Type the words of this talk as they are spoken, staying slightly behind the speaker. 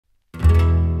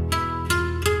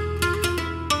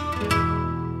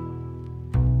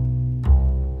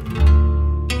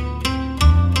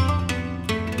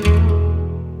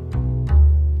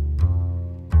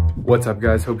What's up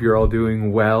guys, hope you're all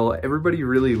doing well. Everybody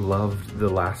really loved the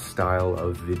last style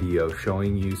of video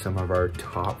showing you some of our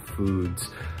top foods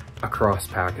across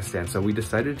Pakistan. So we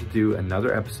decided to do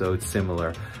another episode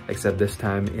similar, except this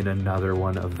time in another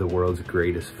one of the world's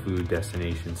greatest food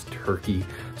destinations, Turkey.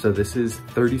 So this is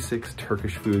 36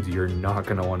 Turkish foods you're not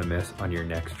gonna wanna miss on your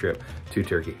next trip to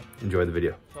Turkey. Enjoy the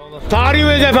video.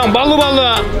 Tarihimiz efendim, ballı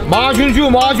ballı,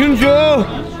 macuncu.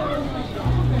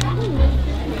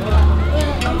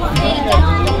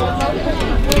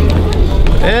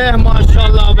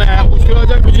 Maşallah be,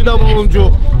 uçuracak gücü de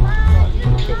buluncu.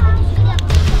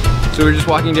 So we're just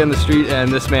walking down the street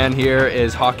and this man here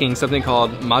is hawking something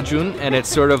called Macun, and it's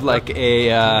sort of like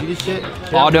a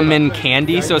Ottoman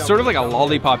candy. So it's sort of like a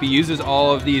lollipop. He uses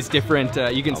all of these different,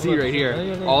 you can see right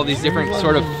here, all these different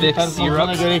sort of thick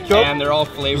syrups, and they're all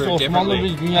flavored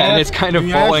differently. And it's kind of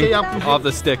falling off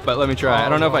the stick, but let me try. I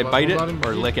don't know if I bite it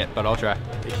or lick it, but I'll try.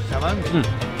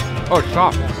 Oh, it's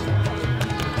soft.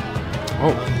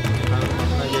 Oh,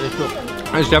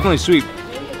 it's definitely sweet,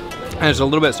 and it's a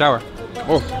little bit sour.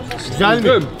 Oh, Güzel mi?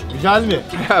 Güzel mi?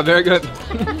 Yeah, very good.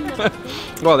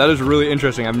 Wow, that is really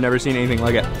interesting. I've never seen anything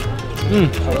like it.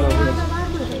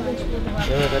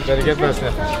 Evet, bereket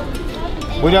versin.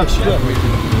 Bu yakışıklı.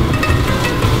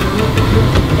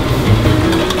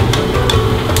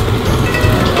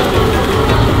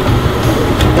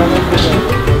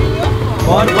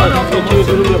 Var.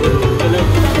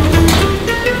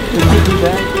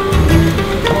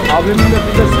 Abimin de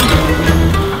pidesi.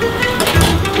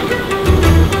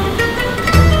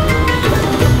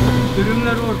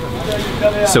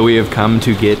 So we have come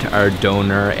to get our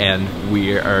doner, and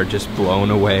we are just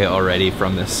blown away already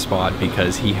from this spot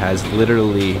because he has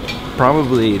literally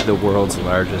probably the world's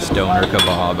largest doner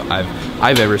kebab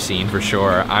I've ever seen, for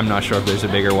sure. I'm not sure if there's a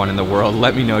bigger one in the world.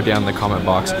 Let me know down in the comment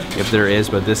box if there is,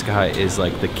 but this guy is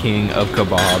like the king of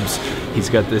kebabs. He's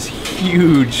got this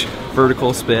huge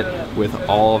vertical spit with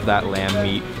all of that lamb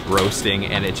meat roasting,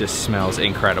 and it just smells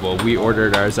incredible. We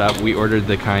ordered ours up. We ordered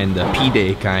the kind, the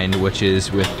Pide kind, which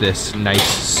is with this nice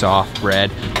soft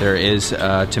bread. There is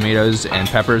tomatoes and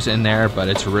peppers in there, but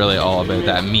it's really all about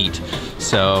that meat.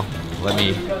 So let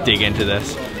me dig into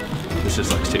this. This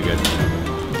just looks too good.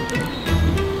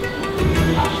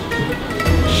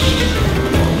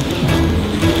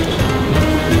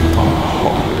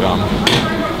 Oh, yum.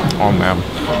 Oh man.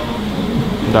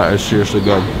 That is seriously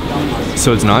good.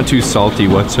 So it's not too salty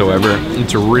whatsoever.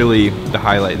 It's really the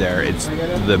highlight there. It's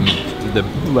the meat. The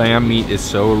lamb meat is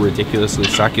so ridiculously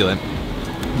succulent.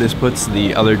 This puts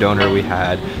the other doner we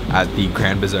had at the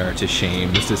Grand Bazaar to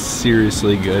shame. This is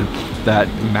seriously good. That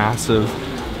massive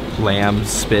lamb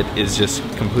spit is just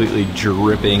completely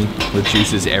dripping with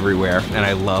juices everywhere, and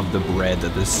I love the bread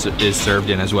that this is served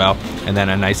in as well. And then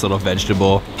a nice little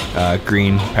vegetable,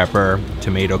 green pepper,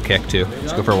 tomato kick too.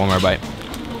 Let's go for one more bite.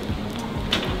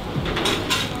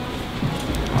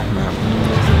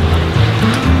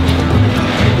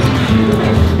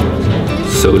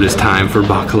 So it is time for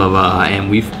baklava, and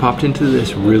we've popped into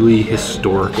this really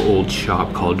historic old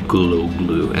shop called Glu,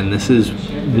 and this is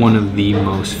one of the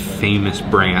most famous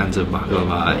brands of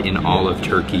baklava in all of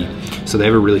Turkey. So they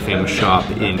have a really famous shop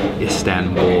in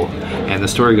Istanbul, and the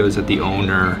story goes that the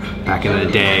owner back in the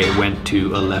day went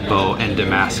to Aleppo and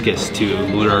Damascus to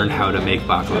learn how to make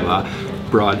baklava,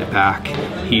 brought it back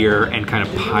here and kind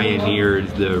of pioneered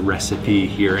the recipe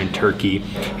here in Turkey.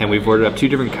 And we've ordered up two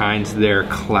different kinds. They're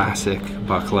classic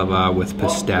baklava with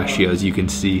pistachios. You can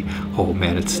see, oh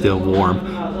man, it's still warm.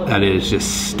 That is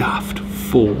just stuffed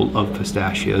full of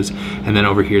pistachios. And then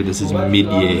over here, this is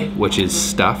midye, which is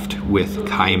stuffed with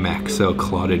kaymak, so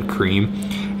clotted cream.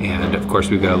 And of course,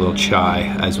 we've got a little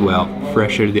chai as well,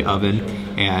 fresh out of the oven.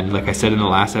 And like I said in the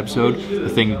last episode, the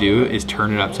thing to do is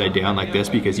turn it upside down like this,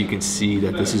 because you can see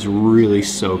that this is really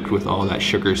soaked with all that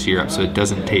sugar syrup, so it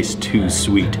doesn't taste too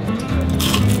sweet.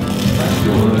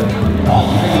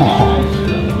 Wow.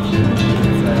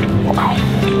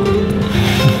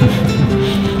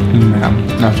 Man,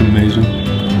 that's amazing.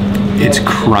 It's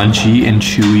crunchy and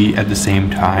chewy at the same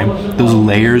time. Those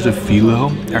layers of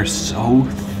phyllo are so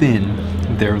thin,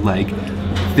 they're like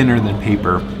thinner than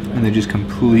paper, and they just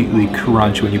completely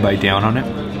crunch when you bite down on it.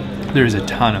 There's a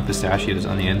ton of pistachios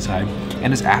on the inside,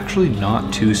 and it's actually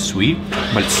not too sweet,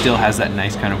 but it still has that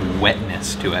nice kind of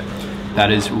wetness to it. That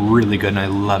is really good, and I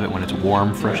love it when it's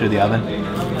warm, fresh out of the oven.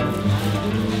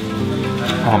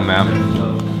 Oh man,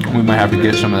 we might have to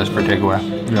get some of this for takeaway.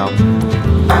 Yeah.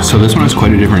 So this one has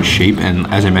quite a different shape, and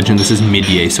as I mentioned, this is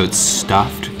midye, so it's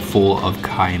stuffed full of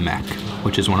kaymak,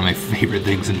 which is one of my favorite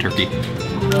things in Turkey.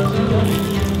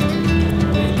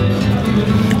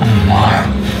 Oh my,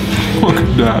 look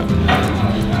at that.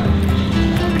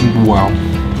 Wow.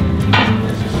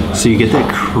 So you get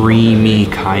that creamy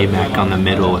kaymak on the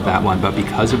middle with that one, but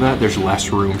because of that, there's less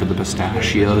room for the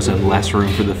pistachios and less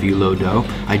room for the phyllo dough.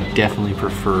 I definitely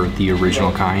prefer the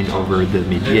original kind over the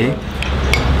midye.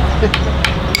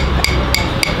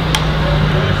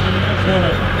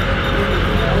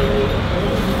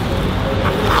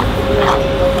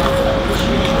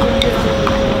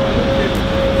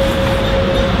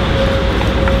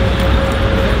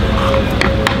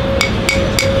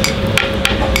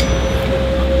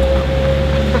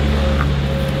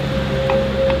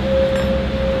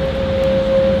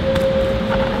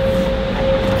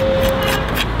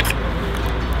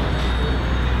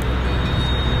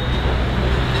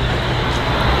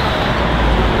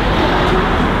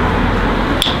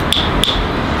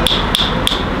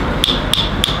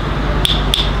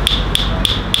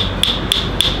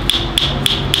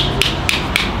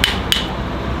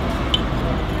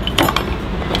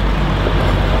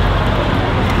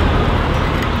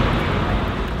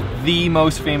 The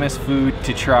most famous food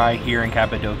to try here in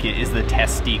Cappadocia is the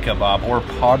Testi Kebab or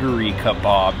pottery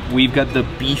kebab. We've got the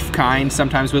beef kind,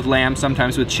 sometimes with lamb,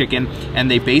 sometimes with chicken, and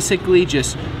they basically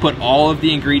just put all of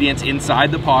the ingredients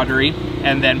inside the pottery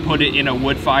and then put it in a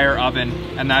wood fire oven,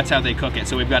 and that's how they cook it.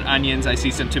 So we've got onions, I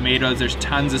see some tomatoes, there's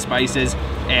tons of spices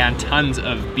and tons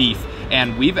of beef.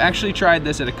 And we've actually tried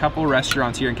this at a couple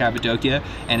restaurants here in Cappadocia,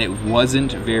 and it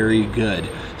wasn't very good.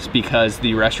 It's because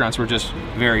the restaurants were just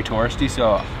very touristy,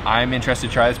 so I'm interested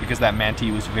to try this because that manti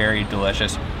was very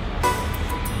delicious.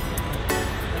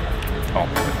 Oh,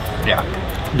 yeah.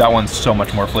 That one's so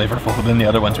much more flavorful than the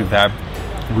other ones we've had.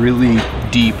 Really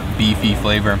deep, beefy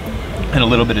flavor and a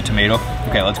little bit of tomato.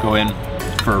 Okay, let's go in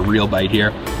for a real bite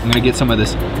here. I'm gonna get some of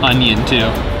this onion too.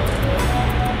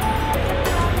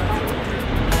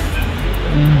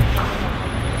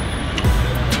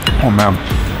 Oh man,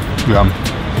 yeah.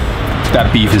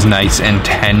 That beef is nice and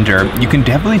tender. You can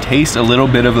definitely taste a little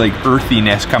bit of like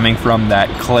earthiness coming from that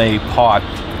clay pot,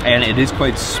 and it is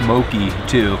quite smoky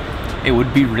too. It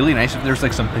would be really nice if there's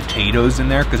like some potatoes in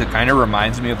there, because it kind of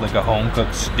reminds me of like a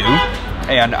home-cooked stew.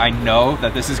 And I know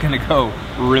that this is gonna go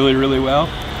really, really well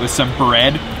with some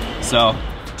bread. So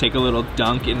take a little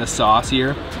dunk in the sauce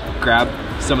here, grab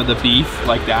some of the beef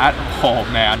like that. Oh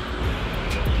man.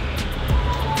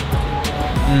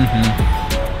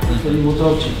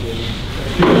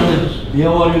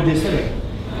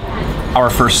 Our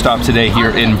first stop today here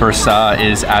in Bursa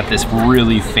is at this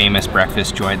really famous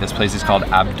breakfast joint. This place is called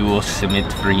Abdul Simit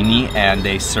Frini, and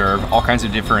they serve all kinds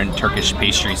of different Turkish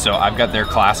pastries. So I've got their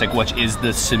classic, which is the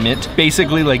simit.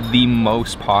 Basically like the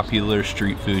most popular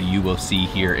street food you will see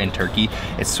here in Turkey.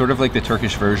 It's sort of like the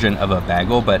Turkish version of a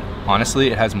bagel, but honestly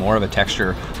it has more of a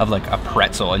texture of like a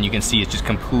pretzel, and you can see it's just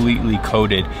completely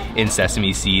coated in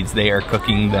sesame seeds. They are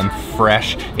cooking them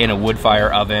fresh in a wood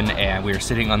fire oven, and we are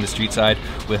sitting on the street side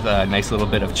with a nice little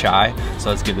bit of chai. So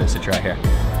let's give this a try here.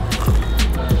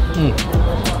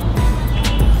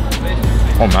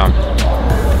 Oh man,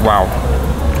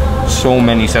 wow, so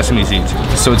many sesame seeds.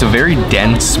 So it's a very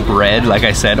dense bread, like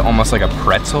I said, almost like a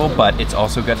pretzel, but it's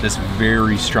also got this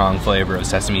very strong flavor of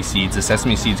sesame seeds. The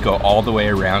sesame seeds go all the way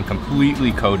around,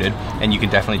 completely coated, and you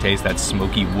can definitely taste that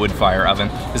smoky wood fire oven.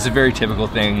 This is a very typical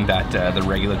thing that the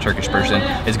regular Turkish person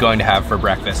is going to have for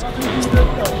breakfast.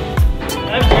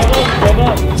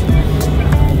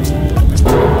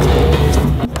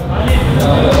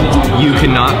 You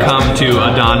cannot come to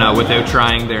Adana without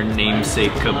trying their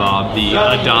namesake kebab, the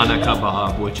Adana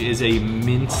Kebab, which is a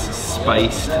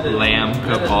mince-spiced lamb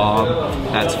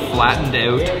kebab that's flattened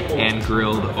out and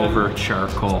grilled over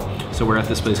charcoal. So we're at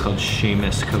this place called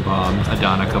Tepsi Kebab,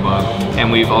 Adana Kebab,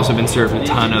 and we've also been served a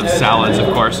ton of salads,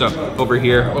 of course. So over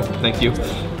here, oh, thank you.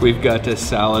 We've got a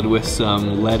salad with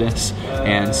some lettuce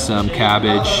and some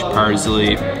cabbage,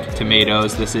 parsley,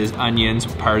 tomatoes. This is onions,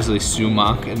 parsley,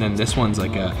 sumac, and then this one's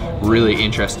like a really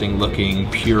interesting looking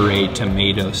pureed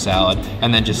tomato salad,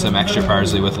 and then just some extra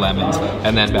parsley with lemons.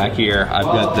 And then back here, I've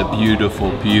got the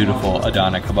beautiful, beautiful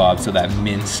Adana Kebab, so that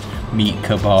minced meat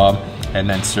kebab, and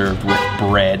then served with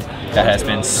bread that has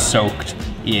been soaked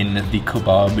in the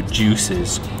kebab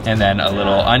juices, and then a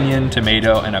little onion,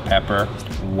 tomato, and a pepper.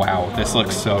 Wow, this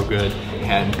looks so good,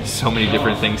 and so many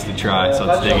different things to try, so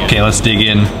let's dig in. Okay, let's dig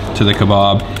in to the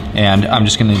kebab, and I'm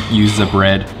just gonna use the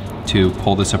bread to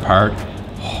pull this apart.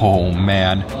 Oh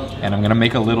man, and I'm gonna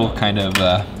make a little kind of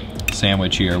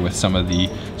sandwich here with some of the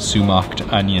sumac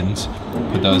onions.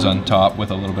 Put those on top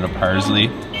with a little bit of parsley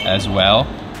as well.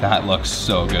 That looks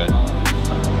so good.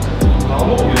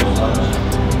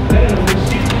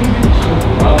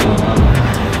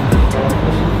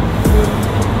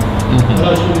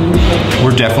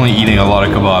 We're definitely eating a lot of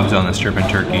kebabs on this trip in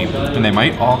Turkey, and they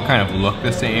might all kind of look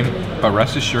the same, but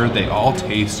rest assured they all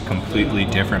taste completely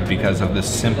different because of the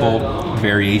simple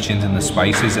variations in the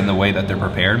spices and the way that they're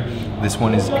prepared. This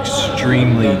one is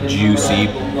extremely juicy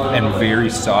and very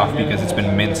soft because it's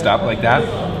been minced up like that,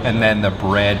 and then the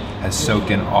bread has soaked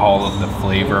in all of the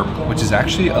flavor, which is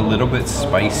actually a little bit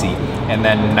spicy, and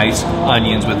then nice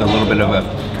onions with a little bit of a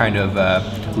kind of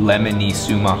lemony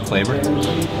sumac flavor.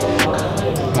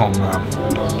 Oh man,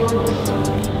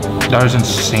 that is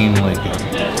insanely good.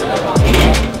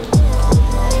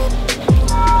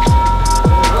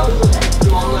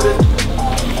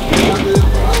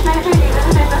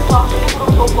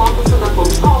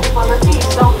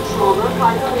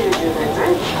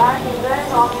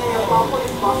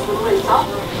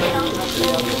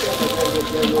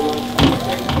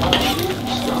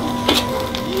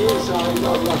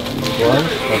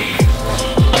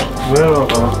 Ver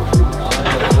bakalım.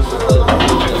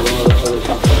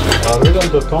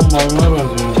 Harbiden de tam maymuna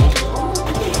benziyor.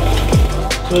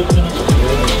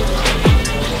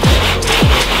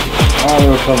 Hadi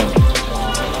bakalım.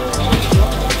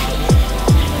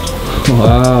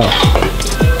 Wow.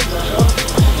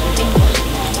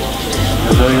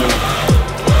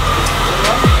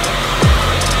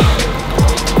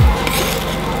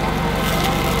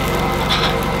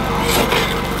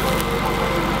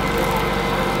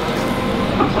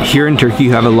 Here in Turkey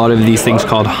you have a lot of these things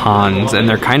called hans, and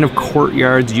they're kind of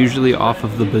courtyards, usually off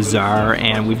of the bazaar,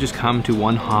 and we've just come to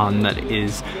one han that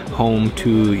is home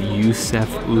to Yusuf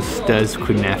Usta's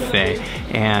Kunefe,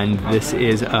 and this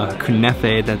is a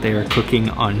kunefe that they are cooking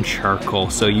on charcoal,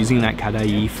 so using that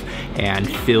kadayif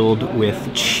and filled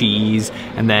with cheese,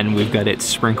 and then we've got it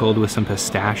sprinkled with some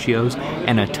pistachios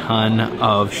and a ton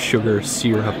of sugar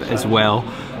syrup as well.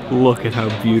 Look at how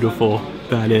beautiful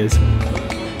that is.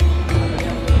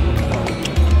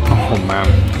 Oh man,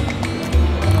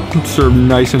 it's served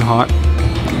nice and hot.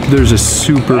 There's a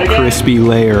super crispy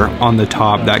layer on the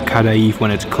top, that kadayif, when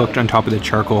it's cooked on top of the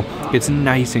charcoal. It's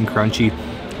nice and crunchy.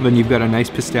 Then you've got a nice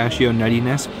pistachio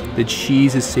nuttiness. The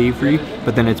cheese is savory,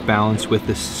 but then it's balanced with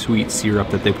the sweet syrup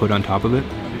that they put on top of it.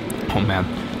 Oh man,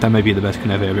 that might be the best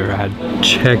kunefe I've ever had.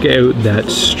 Check out that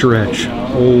stretch.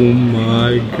 Oh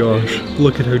my gosh,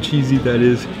 look at how cheesy that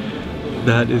is.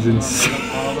 That is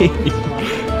insane.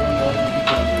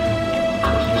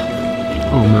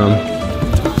 Oh man.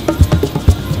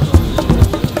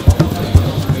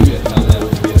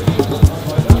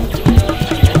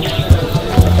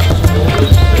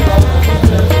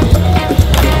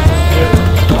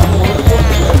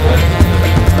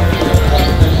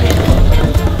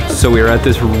 So we are at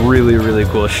this really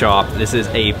cool shop. This is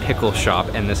a pickle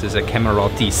shop, and this is a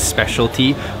Kemeralty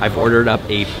specialty. I've ordered up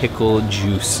a pickle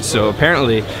juice. So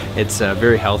apparently it's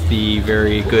very healthy,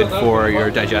 very good for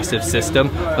your digestive system,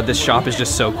 but this shop is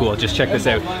just so cool. Just check this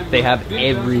out. They have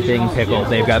everything pickled.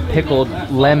 They've got pickled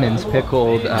lemons,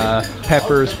 pickled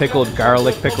peppers, pickled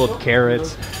garlic, pickled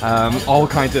carrots, all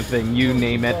kinds of things, you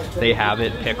name it, they have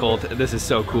it pickled. This is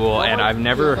so cool, and I've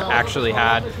never actually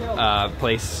had a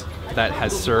place that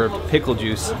has served pickle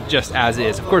juice just as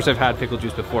is. Of course I've had pickle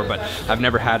juice before, but I've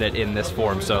never had it in this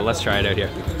form, so let's try it out here.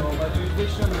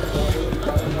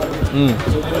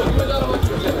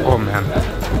 Oh man.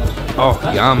 Oh,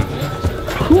 yum.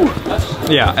 Whew.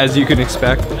 Yeah, as you can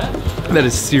expect, that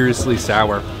is seriously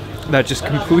sour. That just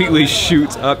completely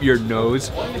shoots up your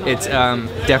nose. It's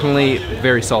definitely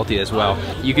very salty as well.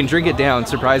 You can drink it down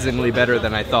surprisingly better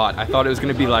than I thought. I thought it was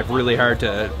gonna be like really hard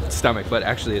to stomach, but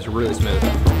actually it's really smooth.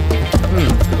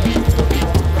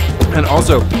 And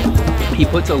also, he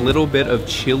puts a little bit of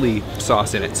chili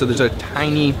sauce in it, so there's a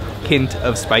tiny hint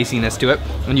of spiciness to it.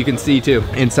 And you can see too,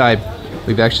 inside,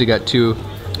 we've actually got two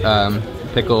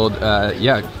pickled,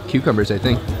 yeah, cucumbers, I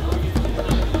think.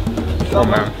 Oh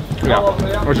man,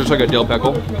 yeah, or just like a dill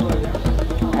pickle.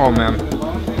 Oh man,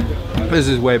 this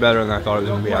is way better than I thought it was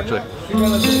gonna be actually.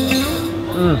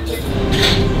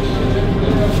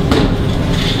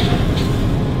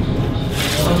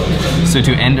 So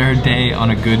to end our day on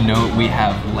a good note, we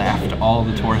have left all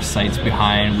the tourist sites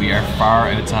behind. We are far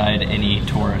outside any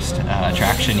tourist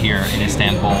attraction here in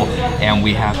Istanbul, and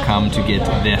we have come to get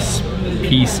this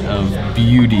piece of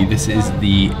beauty. This is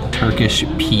the Turkish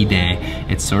Pide.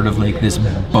 It's sort of like this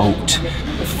boat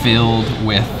filled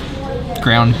with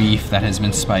ground beef that has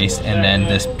been spiced, and then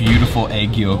this beautiful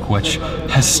egg yolk, which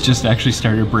has just actually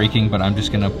started breaking, but I'm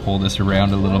just gonna pull this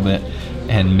around a little bit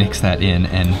and mix that in,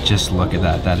 and just look at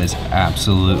that. That is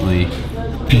absolutely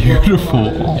beautiful.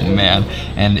 Oh man,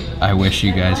 and I wish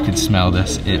you guys could smell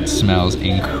this. It smells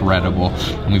incredible.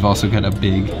 And we've also got a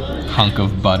big hunk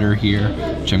of butter here,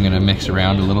 which I'm gonna mix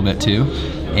around a little bit too.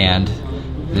 And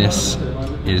This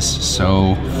is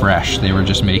so fresh. They were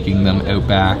just making them out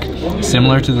back,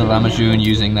 similar to the lahmacun,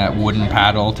 using that wooden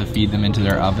paddle to feed them into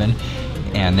their oven,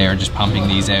 and they're just pumping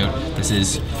these out. This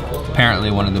is apparently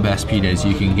one of the best pides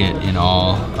you can get in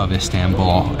all of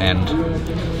Istanbul,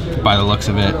 and by the looks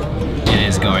of it, it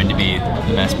is going to be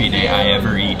the best pide I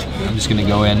ever eat. I'm just gonna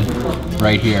go in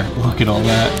right here. Look at all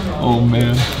that. Oh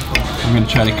man. I'm gonna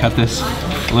try to cut this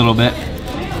a little bit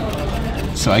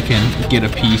so I can get a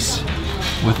piece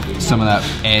with some of that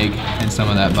egg and some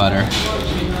of that butter.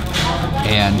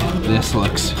 And this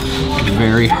looks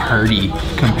very hearty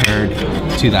compared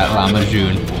to that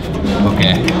lahmacun.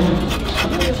 Okay.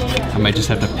 I might just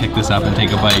have to pick this up and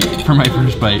take a bite for my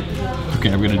first bite.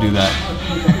 Okay, I'm gonna do that.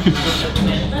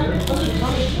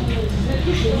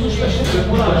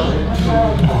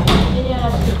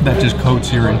 That just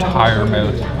coats your entire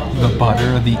mouth. The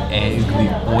butter, the egg,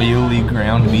 the oily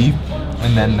ground beef,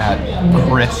 and then that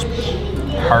crisp,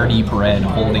 hearty bread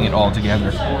holding it all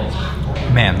together.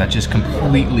 Man, that just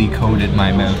completely coated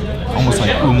my mouth. Almost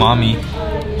like umami.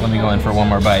 Let me go in for one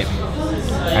more bite.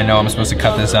 I know I'm supposed to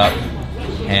cut this up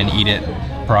and eat it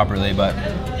properly, but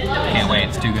can't wait,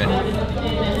 it's too good.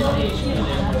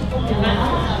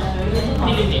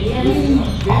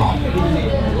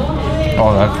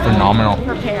 Oh, that's phenomenal.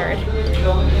 Prepared.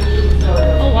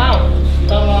 Oh wow.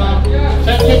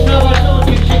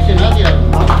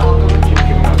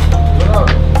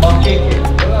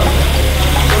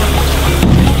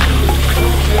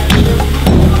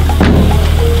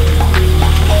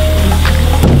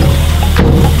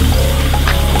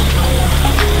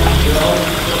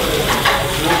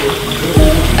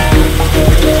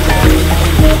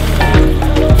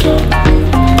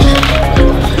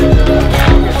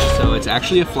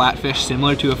 Actually a flatfish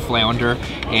similar to a flounder,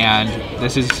 and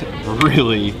this is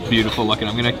really beautiful looking.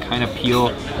 I'm gonna kind of peel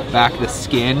back the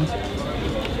skin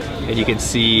and you can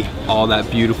see all that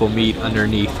beautiful meat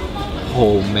underneath.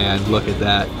 Oh man, look at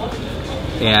that.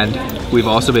 And we've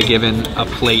also been given a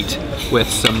plate with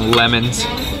some lemons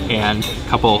and a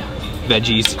couple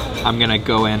veggies. I'm gonna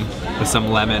go in with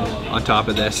some lemon on top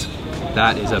of this.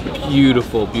 That is a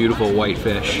beautiful, beautiful white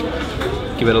fish.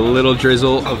 Give it a little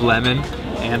drizzle of lemon,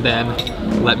 and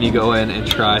then let me go in and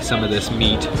try some of this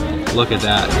meat. Look at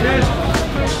that.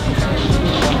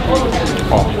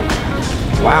 Oh,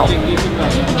 wow.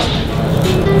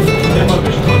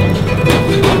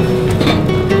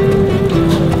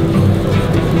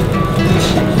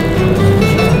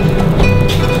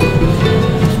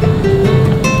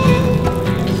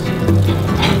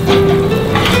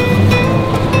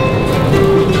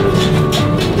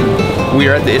 We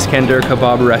are at the İskender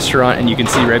Kebab restaurant, and you can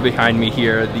see right behind me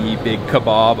here the big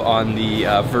kebab on the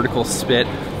vertical spit,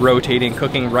 rotating,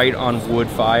 cooking right on wood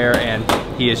fire, and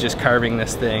he is just carving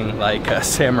this thing like a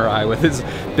samurai with his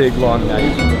big long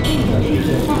knife.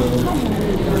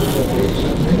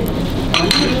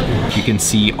 You can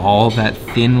see all that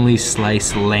thinly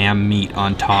sliced lamb meat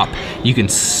on top. You can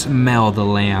smell the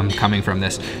lamb coming from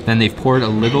this. Then they've poured a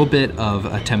little bit of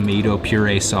a tomato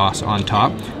puree sauce on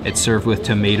top. It's served with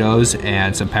tomatoes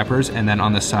and some peppers, and then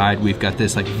on the side we've got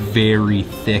this like very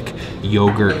thick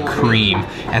yogurt cream.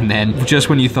 And then just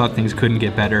when you thought things couldn't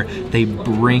get better, they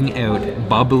bring out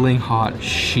bubbling hot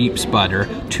sheep's butter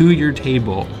to your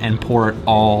table and pour it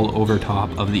all over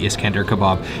top of the İskender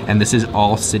Kebab. And this is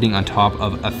all sitting on top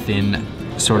of a thin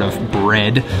sort of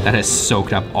bread that has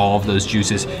soaked up all of those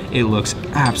juices. It looks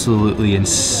absolutely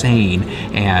insane,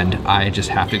 and I just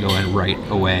have to go in right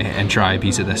away and try a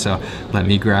piece of this. So let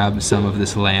me grab some of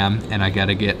this lamb, and I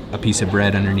gotta get a piece of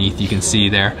bread underneath, you can see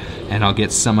there, and I'll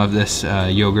get some of this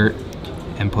yogurt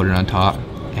and put it on top.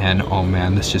 And oh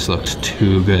man, this just looks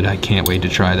too good. I can't wait to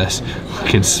try this. I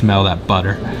can smell that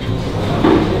butter.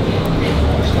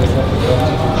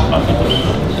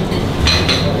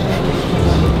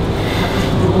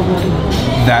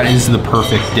 That is the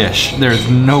perfect dish. There's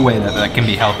no way that that can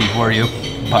be healthy for you,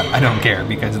 but I don't care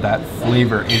because that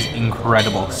flavor is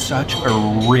incredible. Such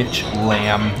a rich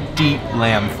lamb, deep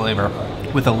lamb flavor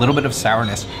with a little bit of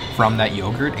sourness from that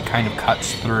yogurt. It kind of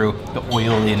cuts through the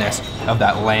oiliness of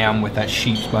that lamb with that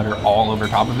sheep's butter all over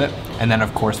top of it. And then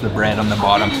of course the bread on the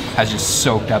bottom has just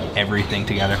soaked up everything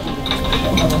together.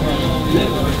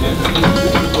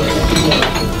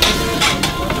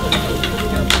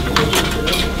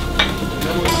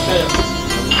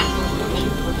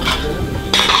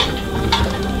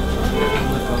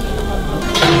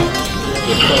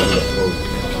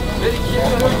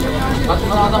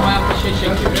 Adam ayakta şey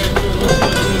çekiyor.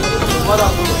 Var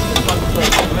abi.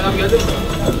 Benim geldi mi?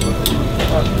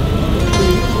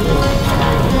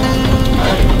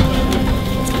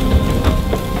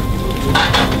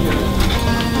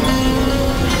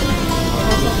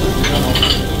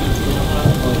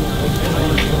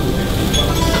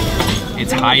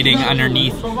 it's hiding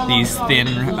underneath these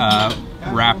thin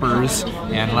wrappers.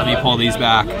 And let me pull these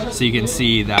back so you can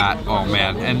see that. Oh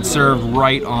man, and served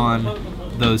right on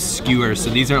those skewers. So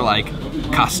these are like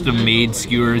custom made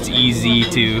skewers, easy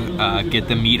to get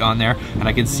the meat on there, and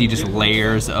I can see just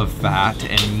layers of fat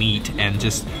and meat and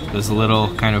just those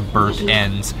little kind of burnt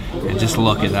ends. And just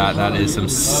look at that, that is some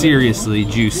seriously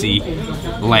juicy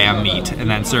lamb meat. And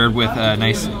then served with a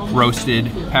nice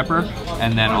roasted pepper.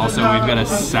 And then also we've got a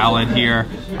salad here.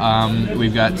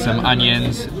 We've got some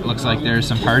onions, looks like there's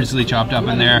some parsley chopped up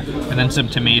in there, and then some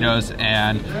tomatoes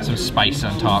and some spice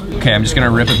on top. Okay, I'm just gonna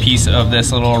rip a piece of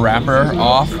this little wrapper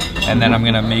off, and then I'm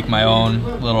gonna make my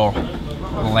own little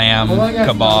lamb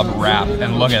kebab wrap.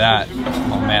 And look at that.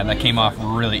 Oh man, that came off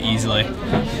really easily.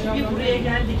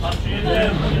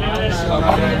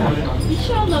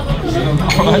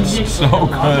 Oh, that's so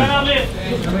good.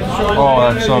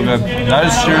 Oh, that's so good. That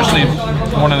is seriously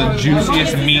one of the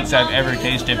juiciest meats I've ever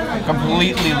tasted.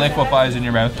 Completely liquefies in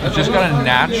your mouth. It's just got a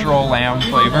natural lamb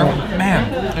flavor.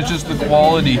 Man, it's just the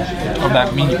quality of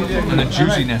that meat and the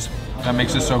juiciness that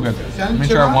makes it so good. Let me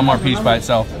try one more piece by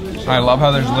itself. I love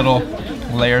how there's little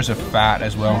layers of fat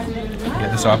as well.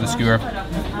 Get this off the skewer.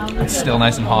 It's still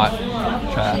nice and hot.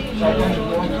 Try that.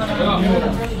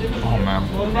 Oh man.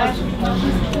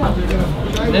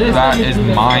 That is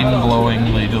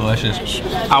mind-blowingly delicious.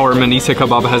 Our Manisa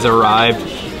Kebab has arrived.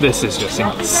 This is just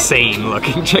insane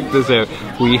looking. Check this out.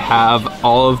 We have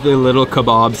all of the little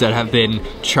kebabs that have been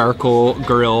charcoal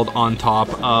grilled on top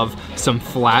of some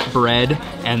flat bread,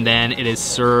 and then it is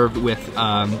served with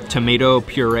tomato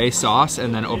puree sauce,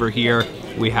 and then over here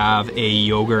we have a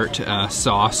yogurt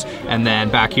sauce, and then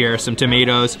back here some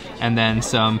tomatoes and then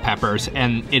some peppers,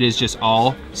 and it is just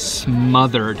all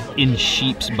smothered in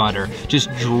sheep's butter,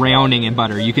 just drowning in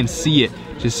butter. You can see it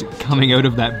just coming out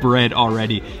of that bread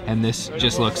already, and this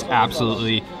just looks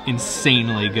absolutely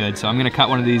insanely good. So I'm gonna cut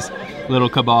one of these little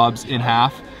kebabs in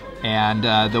half,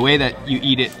 and the way that you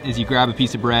eat it is you grab a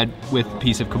piece of bread with a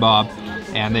piece of kebab,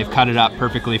 and they've cut it up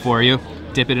perfectly for you.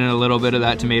 Dip it in a little bit of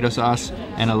that tomato sauce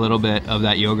and a little bit of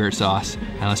that yogurt sauce.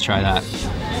 And let's try that.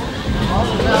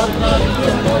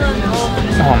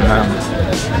 Oh man.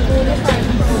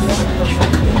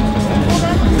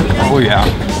 Oh yeah.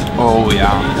 Oh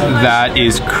yeah. That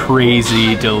is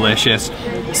crazy delicious.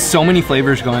 So many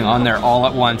flavors going on there all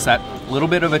at once. That little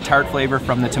bit of a tart flavor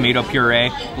from the tomato puree,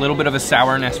 a little bit of a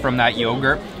sourness from that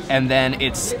yogurt, and then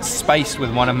it's spiced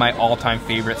with one of my all-time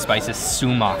favorite spices,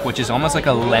 sumac, which is almost like a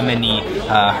lemony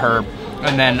herb.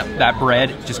 And then that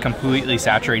bread just completely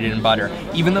saturated in butter.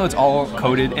 Even though it's all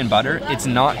coated in butter, it's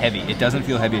not heavy. It doesn't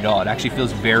feel heavy at all. It actually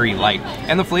feels very light.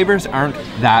 And the flavors aren't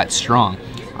that strong.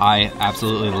 I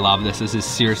absolutely love this. This is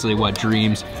seriously what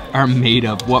dreams are made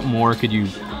of. What more could you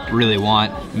really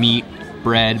want? Meat,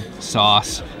 bread,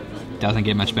 sauce. Doesn't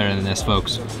get much better than this,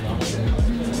 folks.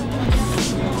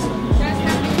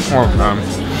 Oh man.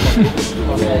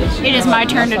 It is my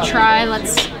turn to try.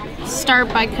 Let's start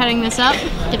by cutting this up,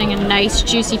 getting a nice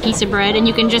juicy piece of bread, and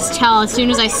you can just tell as soon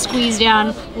as I squeeze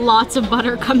down, lots of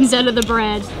butter comes out of the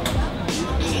bread.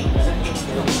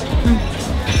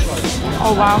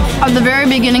 Oh wow. At the very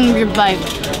beginning of your bite,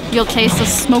 you'll taste the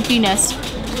smokiness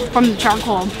from the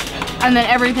charcoal, and then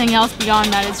everything else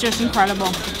beyond that is just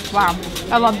incredible. Wow,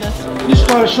 I love this.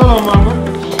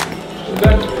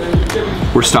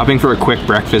 We're stopping for a quick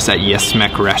breakfast at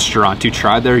Yesmek restaurant to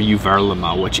try their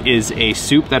Yuvalama, which is a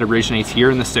soup that originates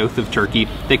here in the south of Turkey.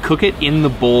 They cook it in the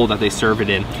bowl that they serve it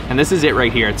in, and this is it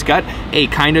right here. It's got a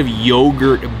kind of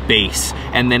yogurt base,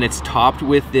 and then it's topped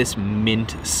with this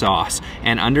mint sauce.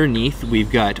 And underneath, we've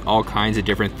got all kinds of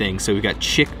different things. So we've got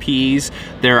chickpeas.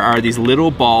 There are these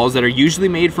little balls that are usually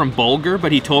made from bulgur,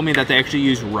 but he told me that they actually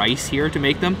use rice here to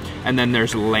make them. And then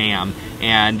there's lamb,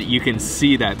 and you can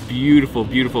see that beautiful,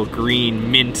 beautiful green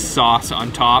mint sauce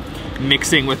on top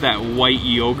mixing with that white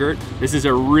yogurt. This is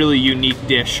a really unique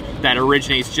dish that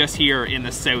originates just here in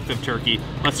the south of Turkey.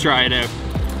 Let's try it out.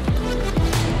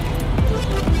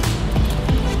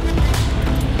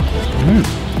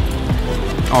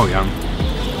 Oh yeah,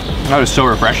 that is so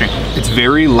refreshing. It's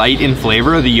very light in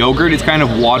flavor. The yogurt is kind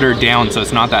of watered down, so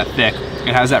it's not that thick.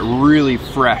 It has that really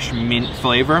fresh mint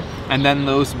flavor. And then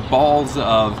those balls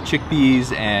of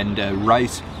chickpeas and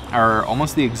rice are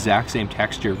almost the exact same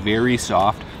texture, very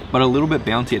soft, but a little bit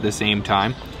bouncy at the same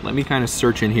time. Let me kind of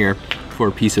search in here for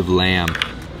a piece of lamb.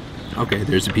 Okay,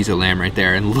 there's a piece of lamb right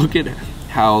there, and look at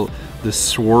how the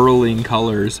swirling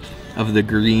colors of the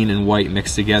green and white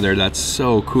mixed together. That's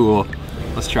so cool.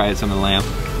 Let's try some of the lamb.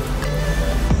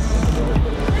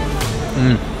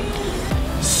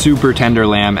 super tender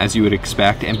lamb as you would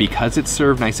expect, and because it's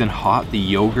served nice and hot, the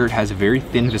yogurt has a very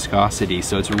thin viscosity,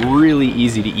 so it's really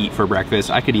easy to eat for breakfast.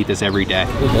 I could eat this every day.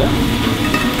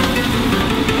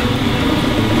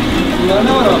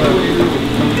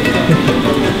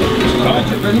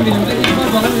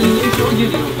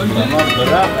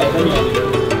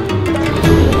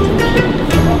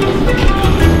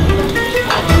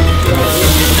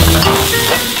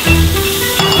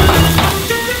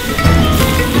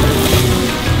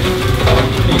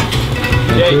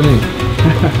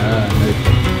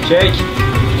 Check.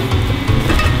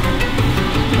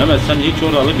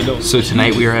 So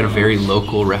tonight we are at a very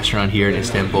local restaurant here in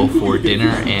Istanbul for dinner,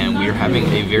 and we are having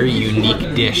a very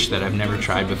unique dish that I've never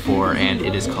tried before, and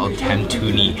it is called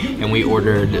Tantuni, and we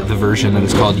ordered the version that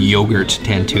is called yogurt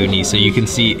Tantuni. So you can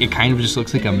see it kind of just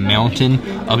looks like a mountain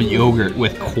of yogurt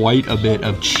with quite a bit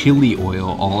of chili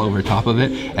oil all over top of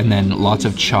it, and then lots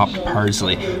of chopped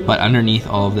parsley. But underneath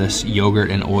all of this yogurt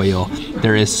and oil,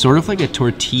 there is sort of like a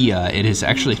tortilla. It is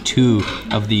actually 2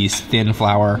 of these thin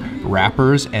flour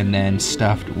wrappers, and then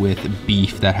stuffed with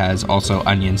beef that has also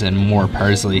onions and more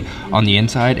parsley on the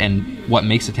inside. And what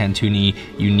makes a tantuni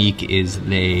unique is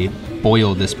they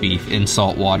boil this beef in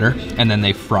salt water, and then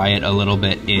they fry it a little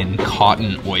bit in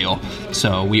cotton oil.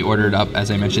 So we ordered up,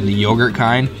 as I mentioned, the yogurt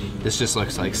kind. This just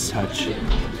looks like such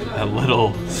a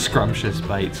little scrumptious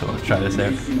bite, so let's try this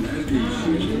out.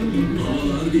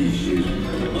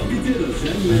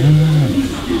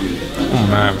 Oh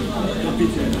man.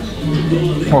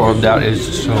 Oh, that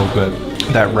is so good.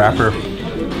 That wrapper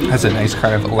has a nice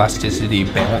kind of elasticity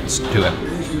balance to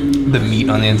it. The meat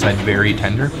on the inside very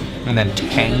tender, and then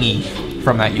tangy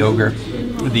from that yogurt.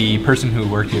 The person who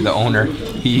worked here, the owner,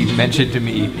 he mentioned to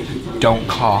me, don't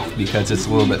cough because it's a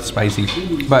little bit spicy.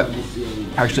 But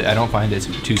actually I don't find it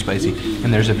too spicy.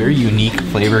 And there's a very unique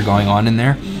flavor going on in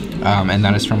there. And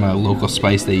that is from a local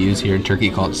spice they use here in Turkey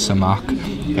called samak,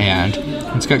 and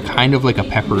it's got kind of like a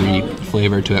peppery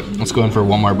flavor to it. Let's go in for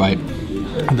one more bite,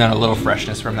 and then a little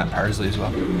freshness from that parsley as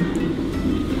well.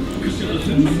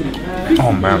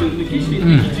 Oh man,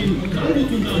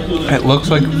 It looks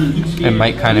like it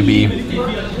might kind of be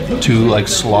too like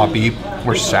sloppy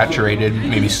or saturated,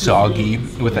 maybe soggy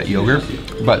with that yogurt,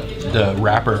 but the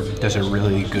wrapper does a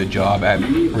really good job at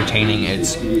retaining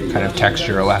its kind of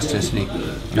texture, elasticity.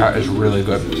 That is really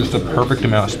good. Just the perfect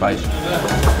amount of spice.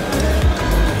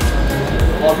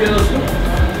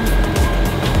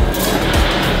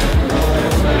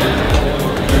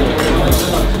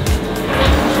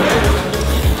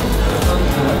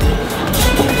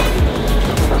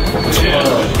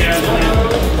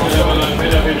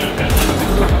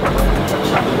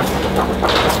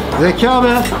 Zeki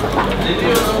abi.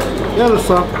 Gel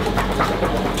usta.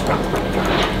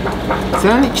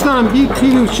 Senin 2 tane bir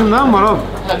kilo uçundan var abi.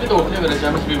 Bir de ortaya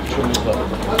vereceğimiz bir buçuğumuz var.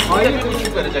 Hayır, bir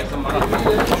buçuk vereceksin bana.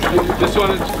 This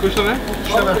one is Küşleme?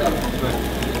 Küşleme.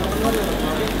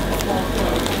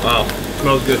 Wow,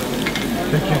 smells good.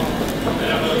 Thank you.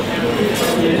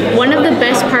 One of the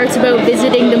best parts about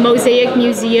visiting the Mosaic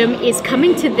Museum is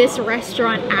coming to this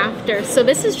restaurant after. So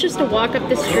this is just a walk up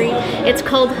the street. It's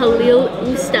called Halil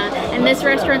Usta, and this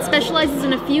restaurant specializes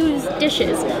in a few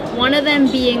dishes. One of them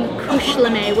being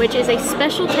Küşleme, which is a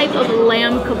special type of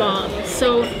lamb kebab.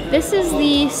 So this is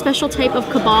the special type of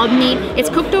kebab meat. It's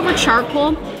cooked over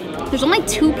charcoal. There's only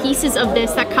 2 pieces of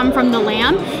this that come from the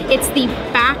lamb. It's the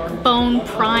backbone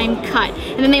prime cut.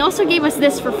 And then they also gave us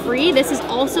this for free. This is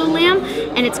also lamb,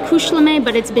 and it's küşleme,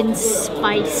 but it's been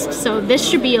spiced. So this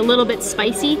should be a little bit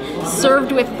spicy,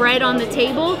 served with bread on the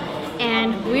table,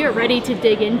 and we are ready to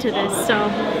dig into this. So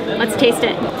let's taste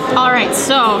it. All right,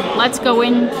 so let's go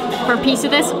in for a piece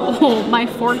of this. Oh, my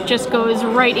fork just goes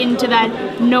right into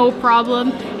that, no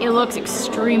problem. It looks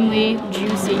extremely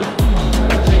juicy.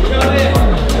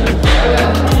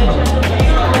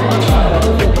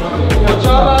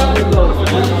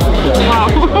 Wow.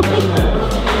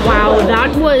 Wow,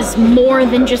 that was more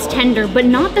than just tender, but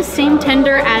not the same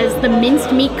tender as the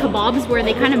minced meat kebabs where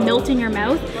they kind of melt in your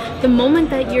mouth. The moment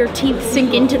that your teeth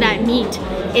sink into that meat,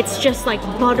 it's just like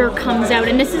butter comes out,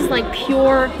 and this is like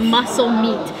pure muscle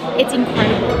meat. It's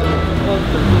incredible.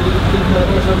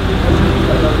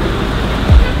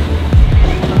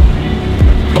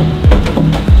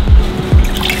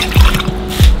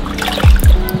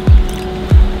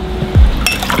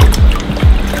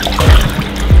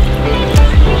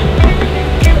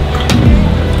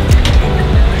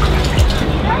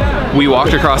 We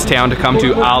walked across town to come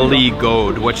to Ali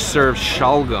God, which serves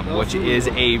Şalgam, which is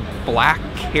a black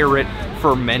carrot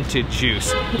fermented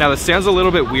juice. Now this sounds a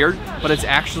little bit weird, but it's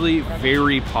actually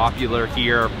very popular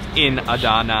here in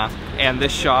Adana. And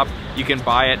this shop You can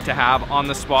buy it to have on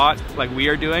the spot like we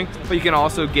are doing, but you can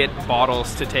also get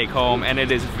bottles to take home, and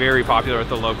it is very popular with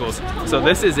the locals. So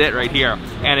this is it right here,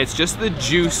 and it's just the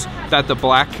juice that the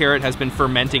black carrot has been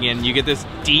fermenting in. You get this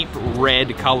deep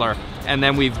red color, and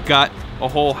then we've got a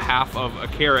whole half of a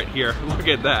carrot here. Look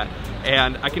at that.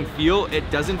 And I can feel, it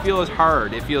doesn't feel as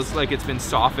hard. It feels like it's been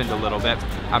softened a little bit.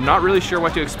 I'm not really sure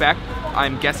what to expect.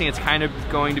 I'm guessing it's kind of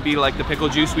going to be like the pickle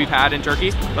juice we've had in Turkey.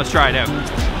 Let's try it out.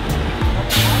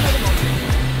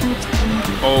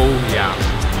 Oh yeah.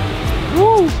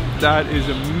 Woo! That is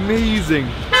amazing.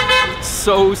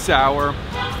 So sour,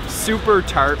 super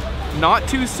tart, not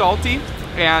too salty,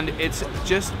 and it's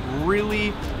just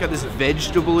really got this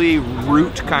vegetable-y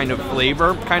root kind of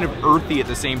flavor, kind of earthy at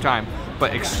the same time,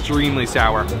 but extremely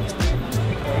sour.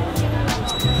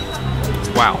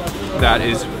 Wow, that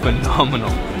is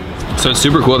phenomenal. So it's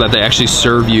super cool that they actually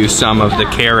serve you some of the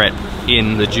carrot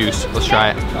in the juice. Let's try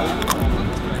it.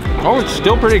 Oh, it's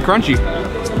still pretty crunchy.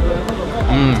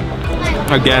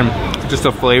 Again, just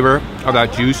the flavor of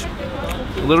that juice.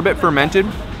 A little bit fermented,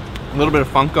 a little bit of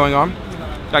funk going on.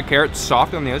 That carrot's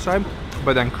soft on the outside,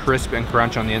 but then crisp and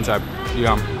crunch on the inside.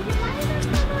 Yum.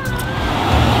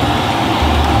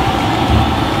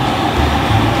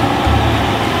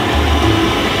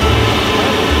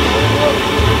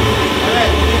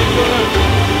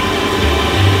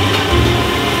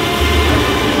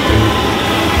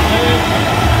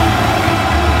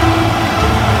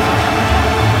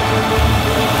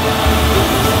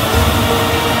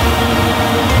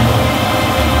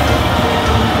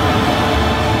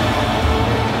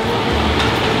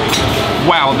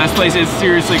 Wow, this place is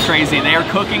seriously crazy. They are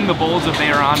cooking the bowls of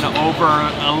beiran over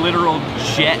a literal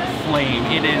jet flame.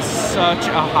 It is such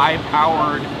a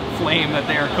high-powered flame that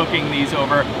they are cooking these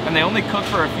over, and they only cook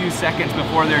for a few seconds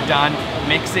before they're done,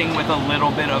 mixing with a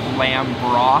little bit of lamb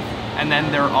broth. And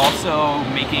then they're also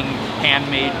making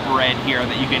handmade bread here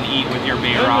that you can eat with your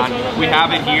beiran. We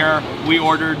have it here. We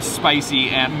ordered spicy,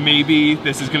 and maybe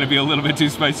this is gonna be a little bit too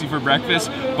spicy for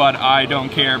breakfast, but I don't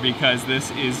care because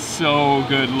this is so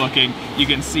good looking. You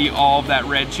can see all of that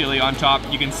red chili on top.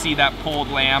 You can see that pulled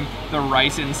lamb, the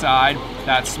rice inside.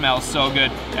 That smells so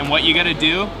good. And what you gotta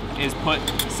do is put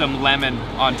some lemon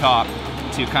on top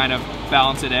to kind of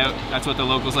balance it out. That's what the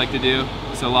locals like to do.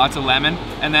 So lots of lemon.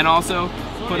 And then also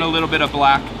put a little bit of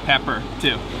black pepper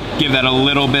too. Give that a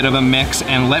little bit of a mix,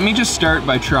 and let me just start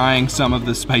by trying some of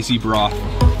the spicy broth.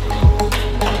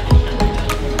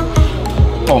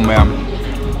 Oh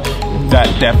man, that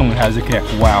definitely has a kick.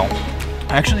 Wow.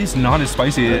 Actually, it's not as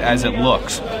spicy as it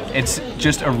looks. It's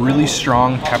just a really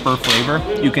strong pepper flavor.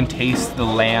 You can taste the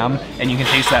lamb and you can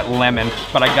taste that lemon,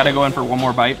 but I gotta go in for one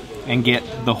more bite and get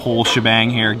the whole shebang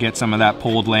here. Get some of that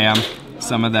pulled lamb,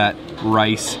 some of that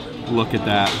rice. Look at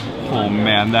that. Oh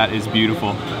man, that is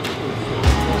beautiful.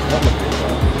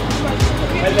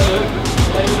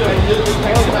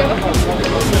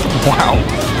 Wow,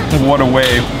 what a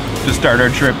way to start our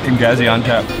trip in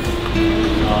Gaziantep.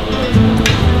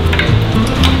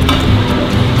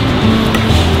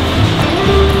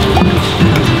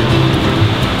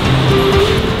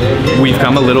 We've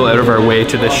come a little out of our way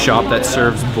to this shop that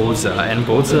serves boza, and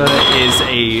boza is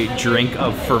a drink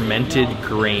of fermented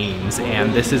grains,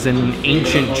 and this is an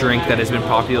ancient drink that has been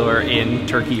popular in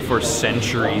Turkey for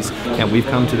centuries. And we've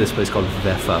come to this place called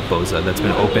Vefa Boza that's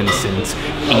been open since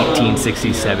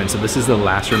 1867. So this is the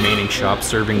last remaining shop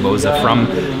serving boza from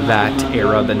that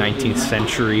era, the 19th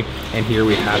century, and here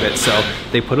we have it. So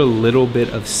they put a little bit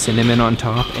of cinnamon on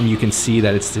top, and you can see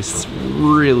that it's this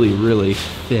really, really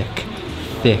thick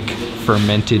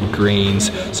fermented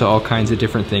grains. So all kinds of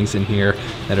different things in here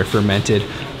that are fermented.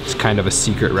 It's kind of a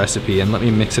secret recipe, and let me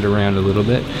mix it around a little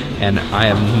bit, and I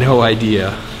have no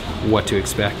idea what to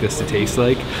expect this to taste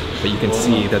like, but you can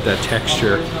see that the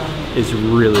texture is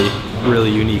really,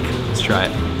 really unique. Let's try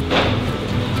it.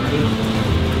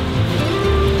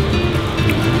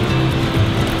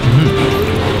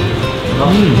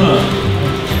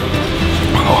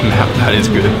 Oh man, that is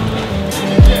good.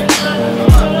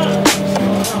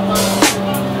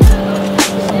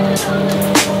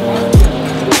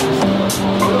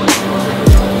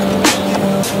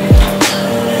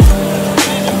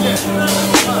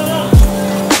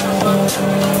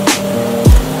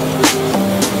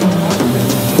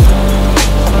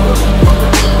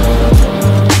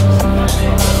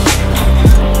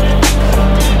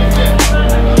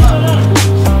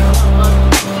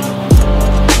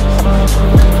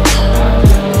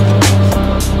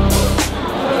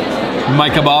 My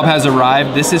kebab has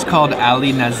arrived. This is called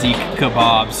Ali Nazik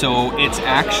Kebab. So it's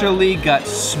actually got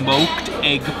smoked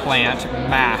eggplant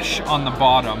mash on the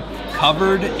bottom,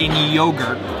 covered in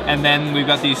yogurt, and then we've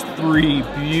got these 3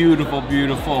 beautiful,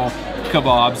 beautiful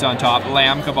kebabs on top,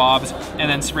 lamb kebabs, and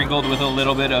then sprinkled with a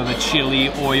little bit of a chili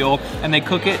oil, and they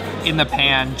cook it in the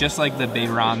pan just like the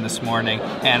beiran this morning,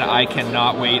 and I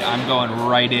cannot wait. I'm going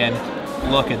right in.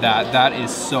 Look at that. That is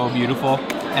so beautiful,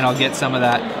 and I'll get some of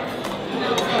that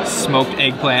smoked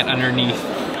eggplant underneath.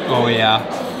 Oh yeah,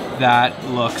 that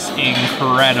looks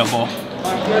incredible.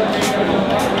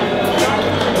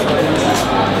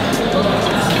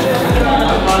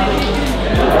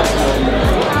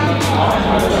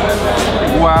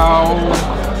 Wow,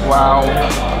 wow,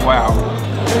 wow.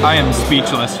 I am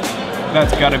speechless.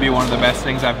 That's gotta be one of the best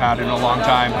things I've had in a long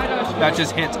time. That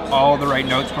just hits all the right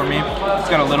notes for me. It's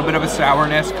got a little bit of a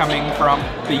sourness coming from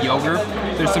the yogurt.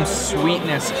 There's some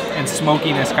sweetness and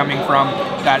smokiness coming from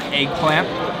that eggplant.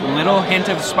 Little hint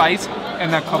of spice,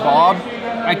 and the kebab,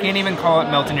 I can't even call it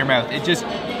melt in your mouth. It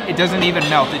doesn't even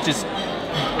melt. It just,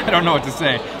 I don't know what to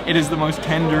say. It is the most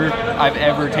tender I've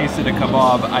ever tasted a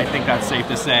kebab. I think that's safe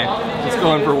to say. Let's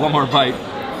go in for one more bite.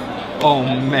 Oh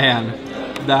man,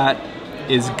 that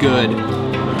is good.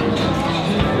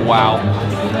 Wow.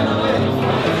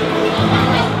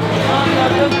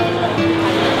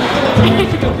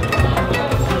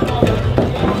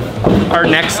 Our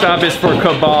next stop is for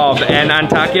kebab, and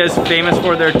Antakya is famous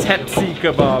for their Tepsi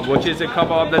Kebab, which is a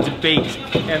kebab that's baked.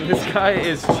 And this guy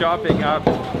is chopping up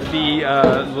the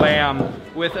lamb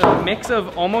with a mix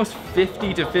of almost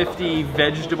 50 to 50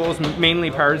 vegetables,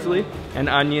 mainly parsley and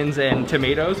onions and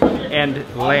tomatoes and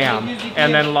lamb,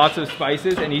 and then lots of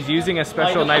spices, and he's using a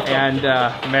special knife, and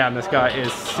man, this guy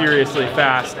is seriously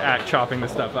fast at chopping the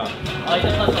stuff up.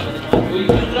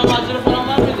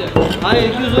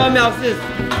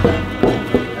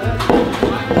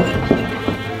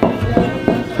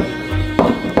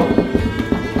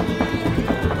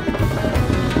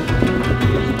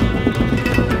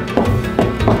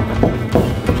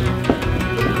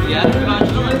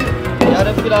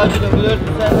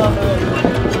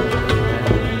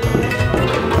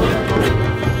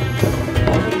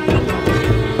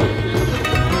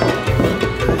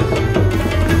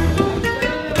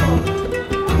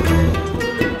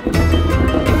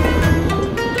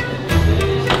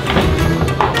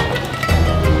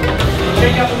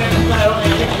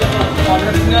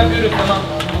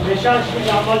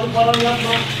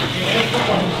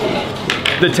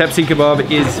 The Tepsi Kebab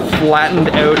is flattened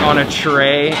out on a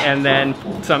tray, and then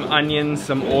some onions,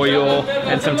 some oil,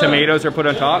 and some tomatoes are put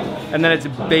on top, and then it's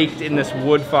baked in this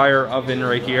wood fire oven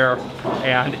right here,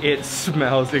 and it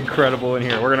smells incredible in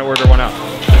here. We're gonna order one up.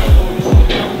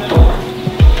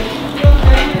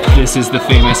 This is the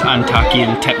famous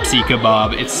Antakyan Tepsi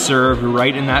Kebab. It's served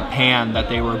right in that pan that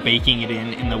they were baking it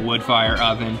in the wood fire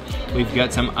oven. We've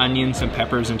got some onions, some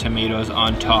peppers, and tomatoes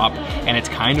on top, and it's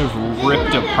kind of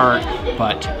ripped apart,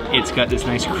 but it's got this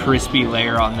nice crispy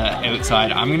layer on the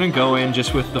outside. I'm gonna go in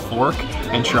just with the fork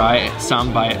and try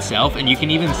some by itself, and you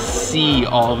can even see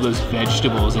all of those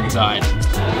vegetables inside.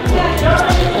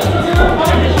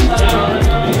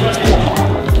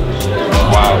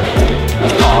 Wow,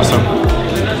 that's awesome.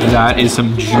 That is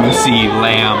some juicy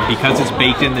lamb. Because it's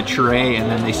baked in the tray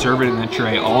and then they serve it in the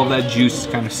tray, all of that juice is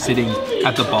kind of sitting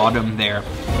at the bottom there.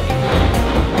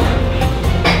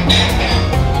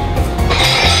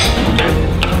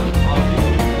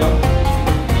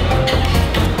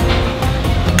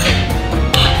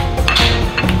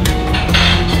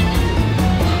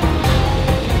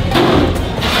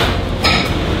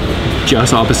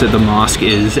 Just opposite the mosque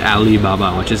is Ali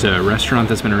Baba, which is a restaurant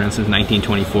that's been around since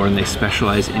 1924, and they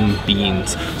specialize in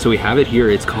beans. So we have it here.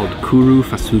 It's called Kuru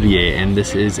Fasulye, and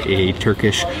this is a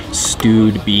Turkish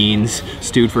stewed beans,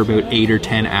 stewed for about 8 or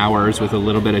 10 hours with a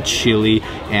little bit of chili,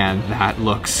 and that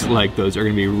looks like those are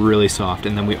gonna be really soft.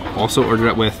 And then we also ordered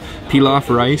it with pilaf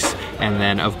rice, and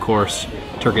then of course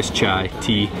Turkish chai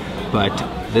tea. But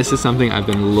this is something I've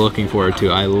been looking forward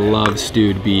to. I love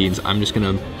stewed beans. I'm just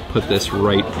gonna put this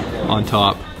right on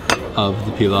top of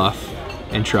the pilaf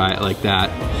and try it like that.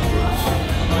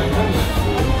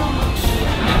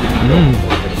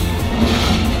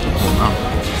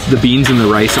 The beans and the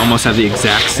rice almost have the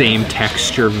exact same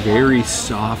texture, very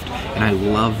soft, and I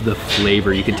love the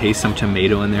flavor. You can taste some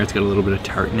tomato in there. It's got a little bit of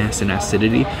tartness and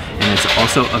acidity, and it's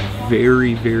also a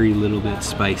very, very little bit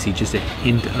spicy, just a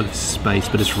hint of spice,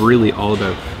 but it's really all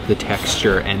about the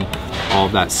texture and all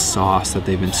of that sauce that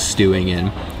they've been stewing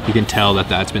in. You can tell that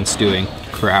that's been stewing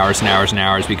for hours and hours and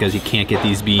hours because you can't get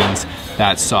these beans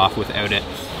that soft without it.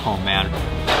 Oh man.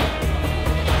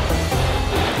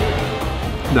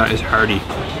 That is hearty.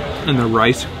 And the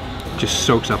rice just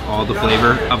soaks up all the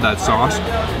flavor of that sauce.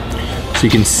 So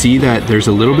you can see that there's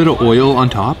a little bit of oil on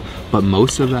top, but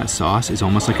most of that sauce is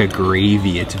almost like a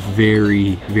gravy. It's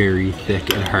very, very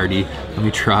thick and hearty. Let me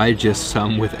try just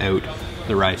some without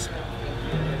the rice.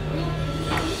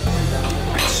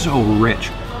 It's so rich,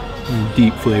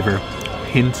 deep flavor,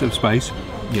 hints of spice,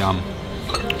 yum.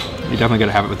 You definitely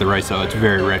gotta have it with the rice though, it's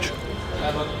very rich.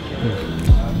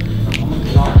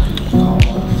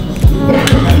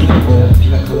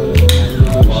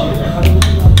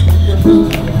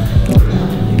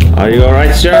 Are you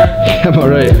alright, sir? I'm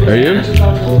alright, are you?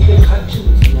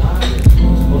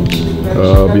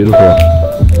 Oh, beautiful.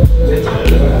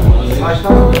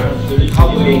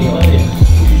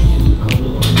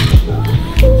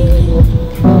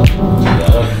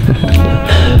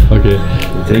 Okay,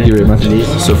 thank you very much.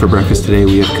 So for breakfast today,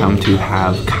 we have come to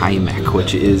have kaymak,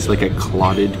 which is like a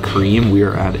clotted cream. We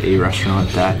are at a restaurant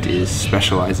that is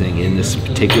specializing in this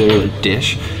particular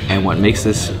dish, and what makes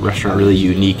this restaurant really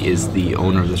unique is the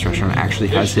owner of this restaurant actually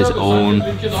has his own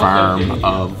farm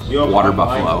of water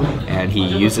buffalo, and he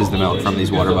uses the milk from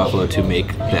these water buffalo to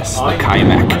make this, the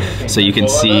kaymak. So you can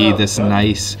see this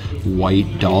nice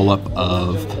white dollop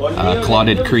of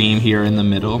clotted cream here in the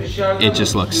middle. It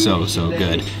just looks so, so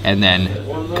good. And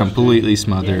then completely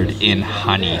smothered in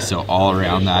honey. So all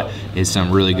around that is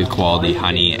some really good quality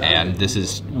honey. And this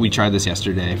is, we tried this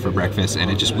yesterday for breakfast and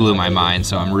it just blew my mind.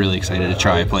 So I'm really excited to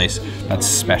try a place that's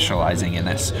specializing in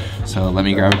this. So let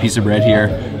me grab a piece of bread here.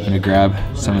 I'm gonna grab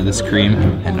some of this cream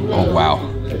and oh wow,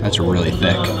 that's really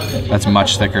thick. That's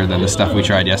much thicker than the stuff we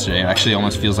tried yesterday. It actually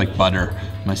almost feels like butter.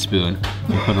 My spoon.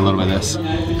 Put a little bit of this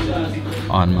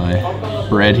on my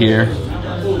bread here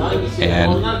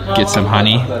and get some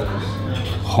honey.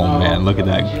 Oh man, look at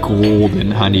that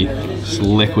golden honey. It's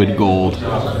liquid gold.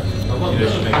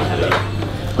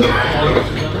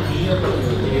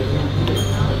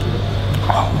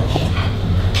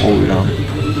 Oh yeah.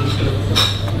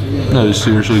 That is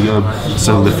seriously good.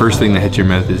 So the first thing that hits your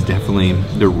mouth is definitely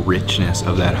the richness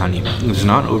of that honey. It's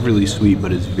not overly sweet,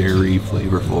 but it's very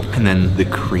flavorful. And then the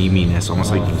creaminess,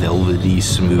 almost like velvety,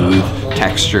 smooth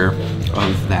texture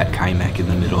of that kaymak in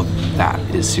the middle. That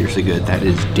is seriously good. That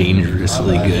is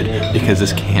dangerously good because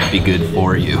this can't be good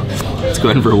for you. Let's go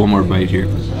ahead for one more bite here.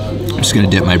 I'm just gonna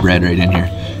dip my bread right in here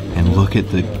and look at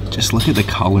the, just look at the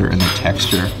color and the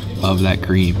texture of that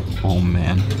cream. Oh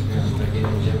man.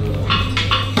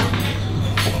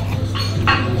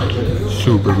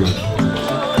 Super good.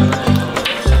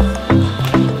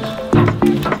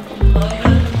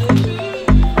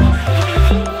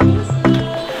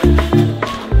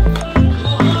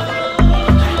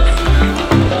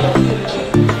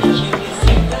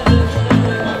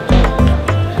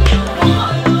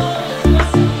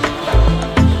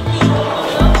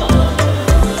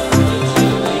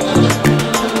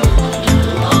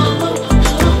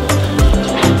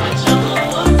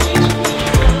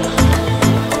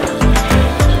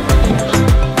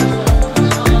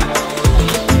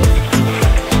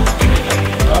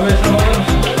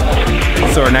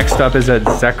 So our next stop is at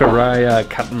Zakaria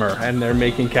Katmer, and they're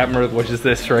making katmer, which is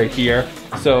this right here.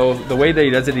 So the way that he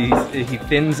does it, he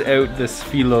thins out this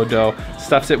phyllo dough,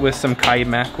 stuffs it with some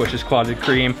kaymak, which is clotted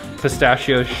cream,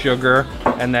 pistachios, sugar,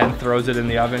 and then throws it in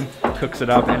the oven, cooks it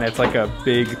up, and it's like a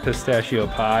big pistachio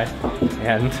pie.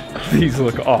 And these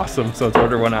look awesome, so let's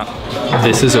order one out.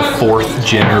 This is a 4th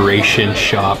generation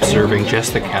shop serving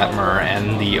just the katmer,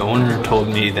 and the owner told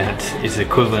me that is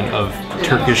equivalent of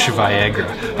Turkish Viagra.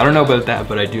 I don't know about that,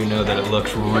 but I do know that it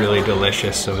looks really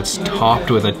delicious. So it's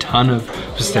topped with a ton of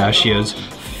pistachios,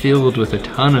 filled with a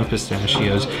ton of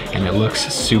pistachios, and it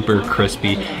looks super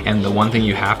crispy. And the one thing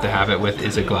you have to have it with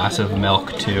is a glass of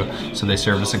milk too. So they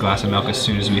served us a glass of milk as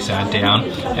soon as we sat down,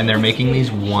 and they're making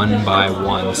these one by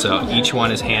one. So each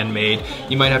one is handmade.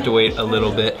 You might have to wait a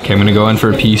little bit. Okay, I'm gonna go in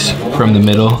for a piece from the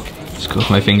middle. Just go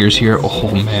with my fingers here.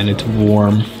 Oh man, it's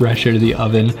warm, fresh out of the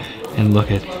oven. And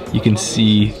look at, you can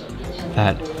see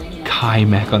that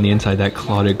kaymak on the inside, that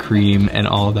clotted cream and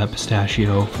all of that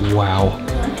pistachio. Wow.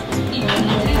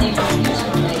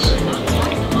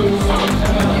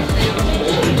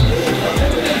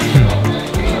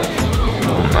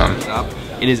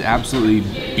 It is absolutely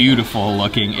beautiful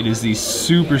looking. It is these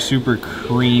super, super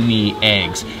creamy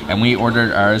eggs. And we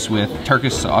ordered ours with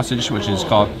Turkish sausage, which is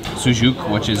called sucuk,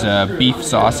 which is a beef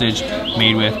sausage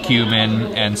made with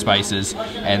cumin and spices.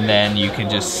 And then you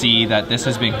can just see that this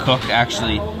has been cooked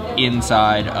actually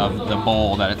inside of the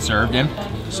bowl that it's served in.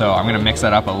 So I'm gonna mix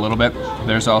that up a little bit.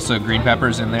 There's also green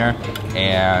peppers in there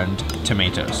and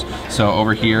tomatoes. So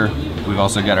over here, we've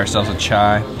also got ourselves a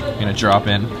chai. I'm gonna drop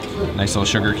in a nice little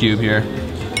sugar cube here.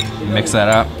 Mix that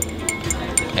up,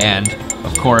 and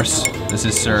of course this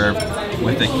is served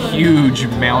with a huge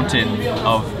mountain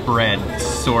of bread,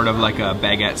 sort of like a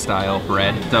baguette style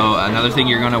bread. So another thing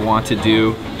you're gonna want to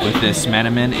do with this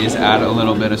menemen is add a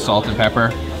little bit of salt and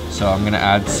pepper. So I'm gonna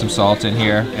add some salt in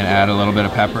here and add a little bit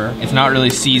of pepper. It's not really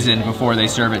seasoned before they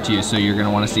serve it to you, so you're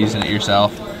gonna wanna season it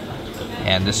yourself.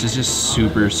 And this is just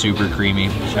super, super creamy.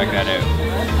 Check that out.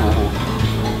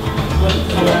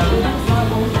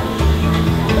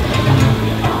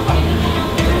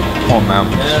 Oh man.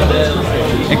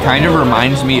 It kind of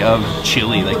reminds me of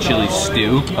chili, like chili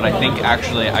stew, but I think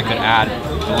actually I could add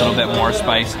a little bit more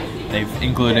spice. They've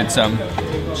included some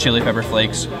chili pepper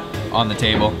flakes on the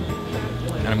table.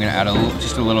 And I'm gonna add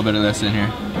just a little bit of this in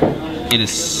here. It is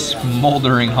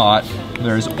smoldering hot.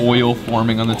 There's oil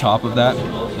forming on the top of that.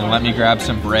 And let me grab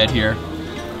some bread here.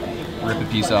 Rip a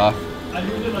piece off.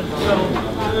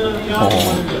 Oh,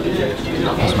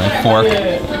 that's my fork.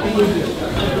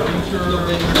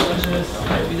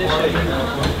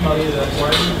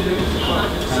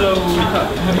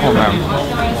 Oh man,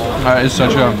 that is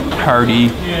such a hearty,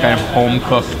 kind of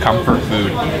home-cooked comfort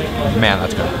food. Man,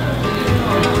 that's good.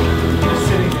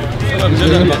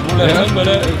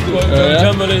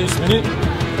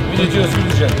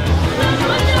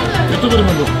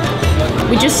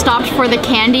 We just stopped for the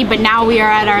candy, but now we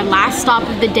are at our last stop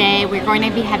of the day. We're going to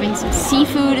be having some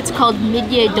seafood. It's called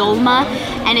Midye Dolma,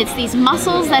 and it's these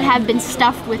mussels that have been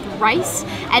stuffed with rice,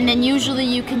 and then usually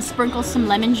you can sprinkle some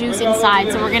lemon juice inside.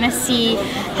 So we're gonna see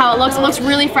how it looks. It looks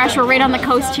really fresh. We're right on the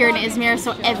coast here in Izmir,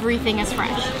 so everything is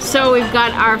fresh. So we've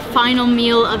got our final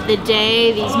meal of the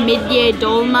day, these Midye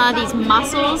Dolma, these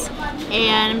mussels,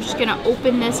 and I'm just gonna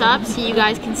open this up so you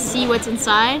guys can see what's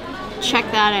inside.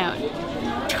 Check that out.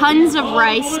 Tons of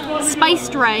rice,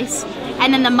 spiced rice,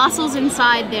 and then the mussels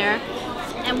inside there.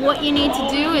 And what you need to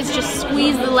do is just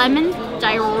squeeze the lemon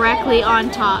directly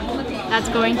on top. That's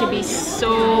going to be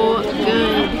so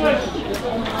good.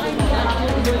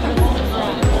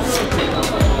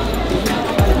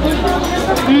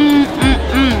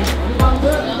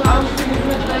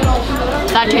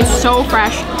 That tastes so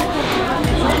fresh.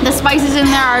 The spices in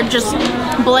there are just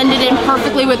blended in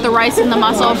perfectly with the rice and the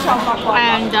mussel,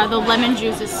 and the lemon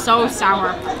juice is so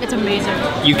sour. It's amazing.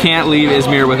 You can't leave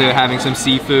Izmir without having some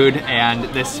seafood, and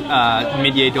this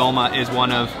Midye Dolma is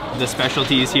one of the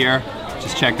specialties here.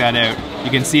 Just check that out.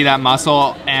 You can see that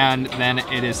mussel, and then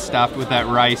it is stuffed with that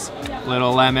rice,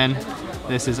 little lemon.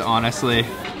 This is honestly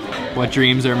what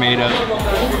dreams are made of.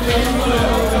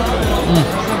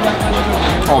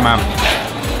 Oh man.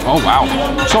 Oh wow,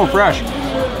 so fresh.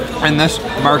 And this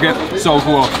market, so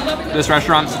cool. This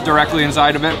restaurant's directly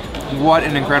inside of it. What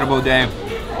an incredible day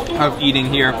of eating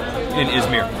here in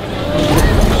Izmir.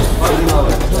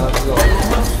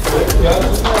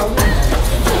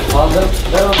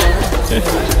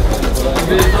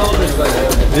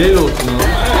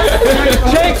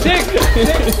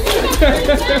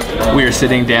 We are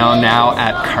sitting down now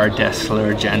at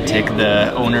Kardesler Gentik.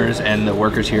 The owners and the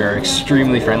workers here are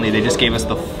extremely friendly. They just gave us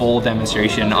the full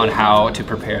demonstration on how to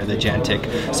prepare the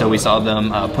Gentik. So we saw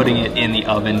them putting it in the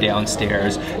oven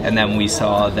downstairs, and then we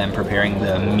saw them preparing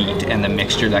the meat and the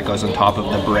mixture that goes on top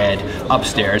of the bread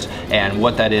upstairs. And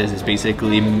what that is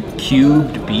basically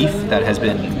cubed beef that has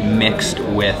been mixed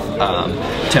with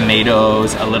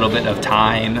tomatoes, a little bit of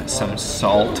thyme, some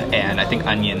salt, and I think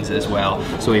onions as well.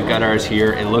 So we've got ours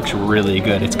here. It looks really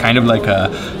good. It's kind of like a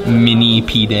mini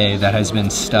pide that has been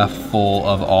stuffed full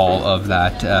of all of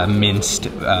that minced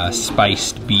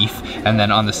spiced beef. And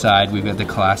then on the side we've got the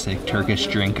classic Turkish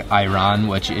drink ayran,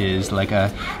 which is like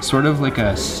a sort of like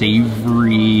a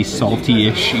savory,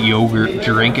 salty-ish yogurt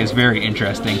drink. It's very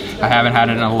interesting. I haven't had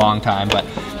it in a long time, but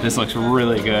this looks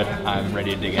really good. I'm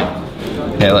ready to dig in.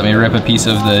 Okay, let me rip a piece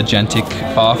of the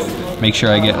Gentik off. Make sure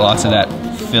I get lots of that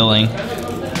filling.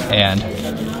 And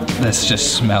this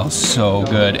just smells so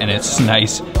good, and it's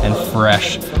nice and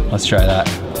fresh. Let's try that.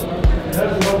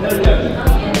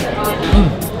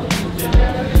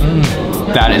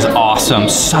 That is awesome.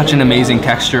 Such an amazing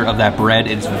texture of that bread.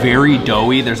 It's very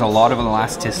doughy. There's a lot of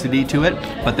elasticity to it,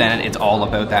 but then it's all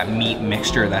about that meat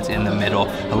mixture that's in the middle.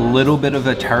 A little bit of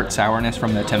a tart sourness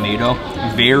from the tomato.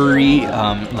 Very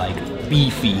like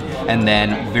beefy, and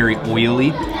then very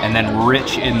oily, and then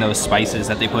rich in those spices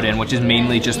that they put in, which is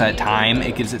mainly just that thyme.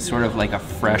 It gives it sort of like a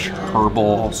fresh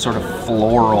herbal, sort of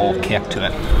floral kick to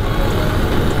it.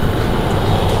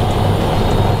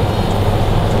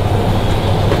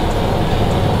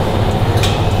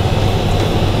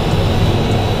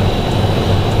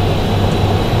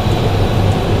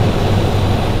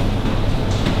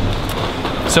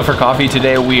 So for coffee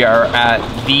today, we are at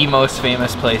the most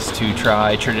famous place to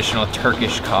try traditional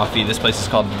Turkish coffee. This place is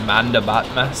called Manda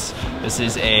Batmaz. This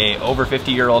is a over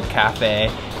 50-year-old cafe,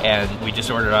 and we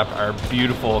just ordered up our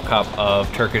beautiful cup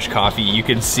of Turkish coffee. You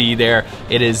can see there,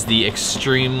 it is the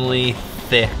extremely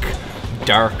thick,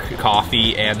 dark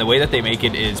coffee, and the way that they make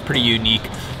it is pretty unique.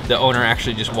 The owner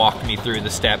actually just walked me through the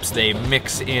steps. They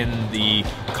mix in the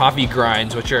coffee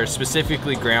grinds, which are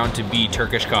specifically ground to be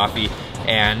Turkish coffee,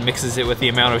 and mixes it with the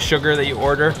amount of sugar that you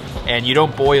order. And you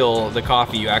don't boil the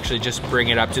coffee, you actually just bring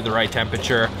it up to the right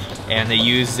temperature, and they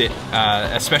use it,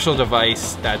 a special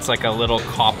device that's like a little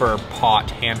copper pot,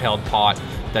 handheld pot,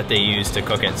 that they use to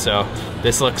cook it. So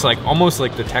this looks like almost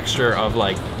like the texture of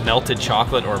like melted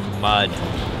chocolate or mud.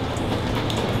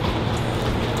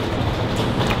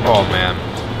 Oh man.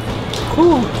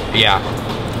 Whew. Yeah,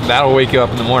 that'll wake you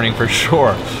up in the morning for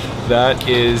sure. That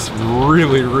is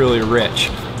really, really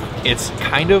rich. It's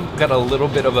kind of got a little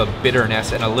bit of a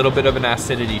bitterness and a little bit of an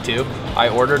acidity too. I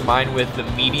ordered mine with the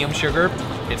medium sugar.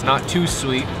 It's not too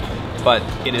sweet, but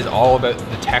it is all about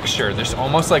the texture. There's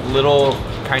almost like little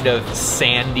kind of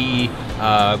sandy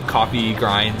coffee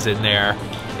grinds in there.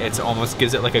 It's almost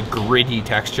gives it like a gritty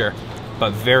texture,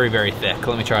 but very, very thick.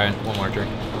 Let me try one more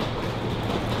drink.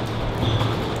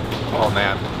 Oh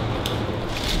man.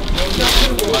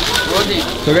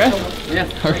 Okay? Yeah.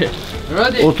 Okay.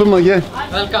 Ready? Oturma gel.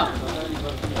 Welcome.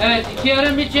 Evet, 2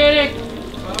 yarım bir çeyrek.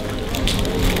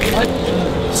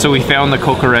 So we found the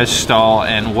kokoreç stall,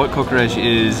 and what kokoreç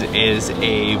is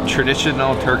a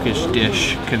traditional Turkish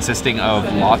dish consisting of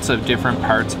lots of different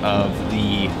parts of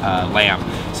the lamb.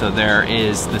 So there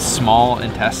is the small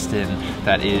intestine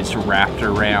that is wrapped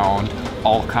around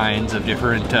all kinds of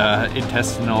different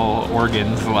intestinal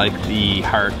organs like the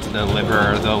heart, the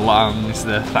liver, the lungs,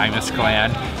 the thymus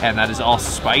gland, and that is all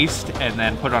spiced and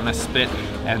then put on a spit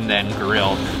and then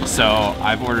grilled. So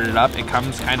I've ordered it up. It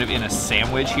comes kind of in a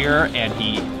sandwich here, and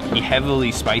he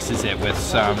heavily spices it with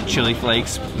some chili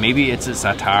flakes. Maybe it's a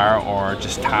za'atar or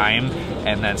just thyme,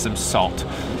 and then some salt.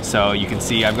 So you can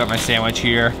see I've got my sandwich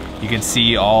here. You can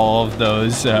see all of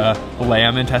those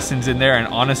lamb intestines in there, and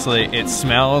honestly, it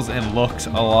smells and looks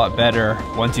a lot better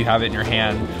once you have it in your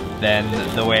hand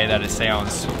than the way that it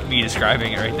sounds, me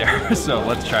describing it right there. So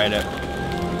let's try it out.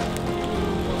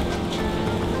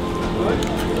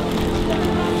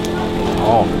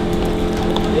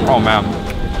 Oh man.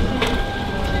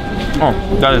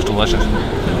 Oh, that is delicious.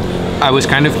 I was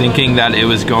kind of thinking that it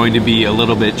was going to be a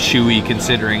little bit chewy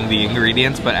considering the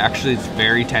ingredients, but actually it's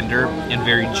very tender and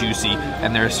very juicy,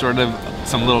 and there's sort of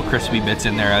some little crispy bits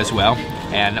in there as well.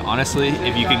 And honestly,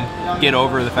 if you can get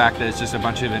over the fact that it's just a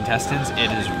bunch of intestines,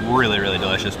 it is really, really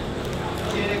delicious.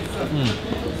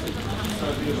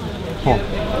 Oh.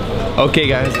 Okay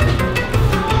guys.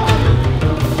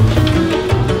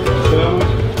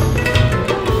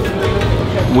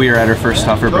 We are at our first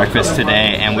stop for breakfast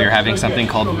today, and we are having something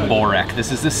called borek.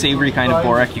 This is the savory kind of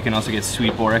borek. You can also get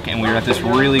sweet borek, and we are at this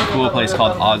really cool place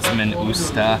called Osman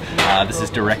Usta. This is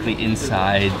directly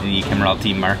inside the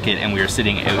Kemeralty market, and we are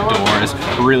sitting outdoors.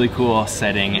 Really cool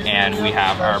setting, and we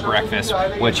have our breakfast,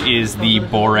 which is the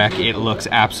borek. It looks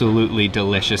absolutely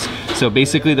delicious. So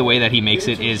basically the way that he makes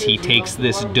it is he takes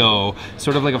this dough,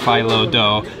 sort of like a phyllo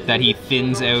dough, that he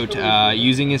thins out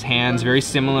using his hands, very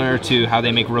similar to how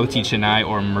they make roti canai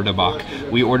or murtabak.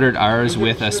 We ordered ours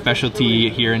with a specialty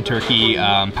here in Turkey,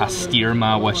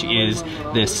 pastirma, which is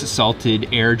this salted,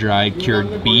 air-dried,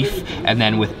 cured beef, and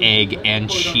then with egg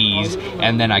and cheese.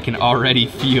 And then I can already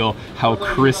feel how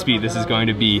crispy this is going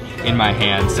to be in my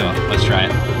hand, so let's try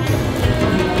it.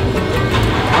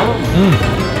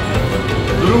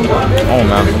 Oh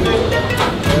man.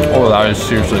 Oh, that is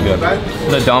seriously good.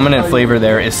 The dominant flavor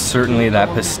there is certainly that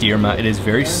pastirma. It is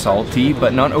very salty,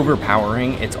 but not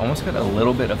overpowering. It's almost got a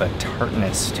little bit of a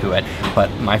tartness to it,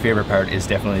 but my favorite part is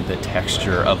definitely the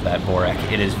texture of that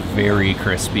borek. It is very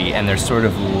crispy, and there's sort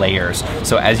of layers.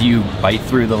 So as you bite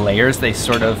through the layers, they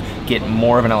sort of get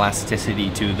more of an elasticity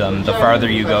to them the farther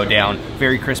you go down.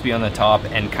 Very crispy on the top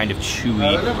and kind of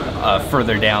chewy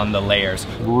further down the layers.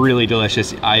 Really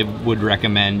delicious. I would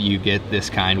recommend you get this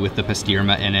kind with the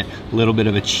pastirma in it. A little bit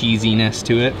of a cheesiness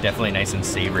to it. Definitely nice and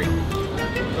savory.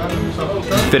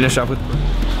 Finish up with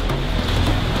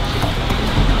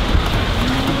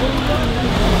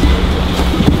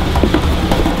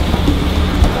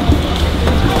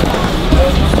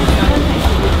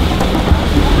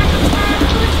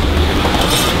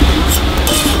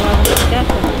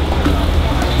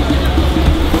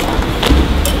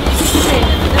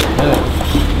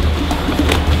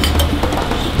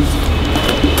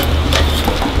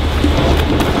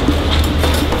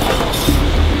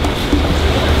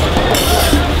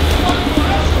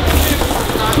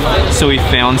So we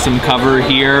found some cover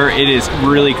here. It is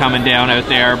really coming down out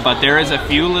there, but there is a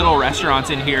few little restaurants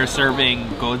in here serving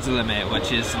Küşleme,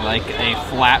 which is like a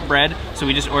flatbread. So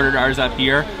we just ordered ours up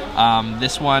here.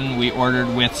 This one we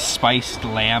ordered with spiced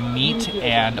lamb meat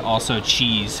and also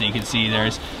cheese. So you can see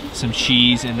there's some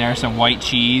cheese in there, some white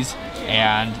cheese,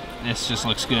 and this just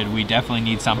looks good. We definitely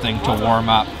need something to warm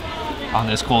up on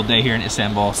this cold day here in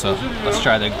Istanbul. So let's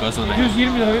try the Küşleme.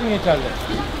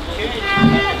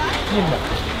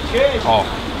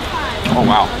 Oh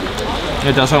wow.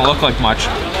 It doesn't look like much,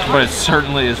 but it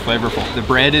certainly is flavorful. The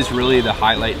bread is really the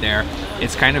highlight there.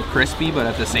 It's kind of crispy, but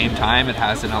at the same time, it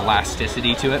has an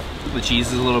elasticity to it. The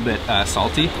cheese is a little bit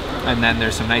salty, and then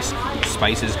there's some nice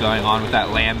spices going on with that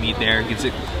lamb meat there. It gives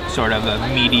it sort of a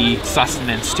meaty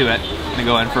sustenance to it. I'm gonna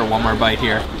go in for one more bite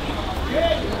here.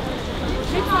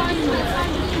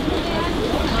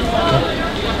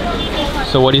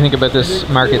 So what do you think about this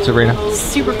market, Sabrina?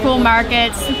 Super cool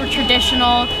market, super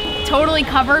traditional, totally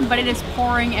covered, but it is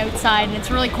pouring outside and it's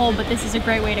really cold, but this is a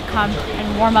great way to come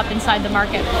and warm up inside the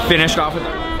market. Finished off with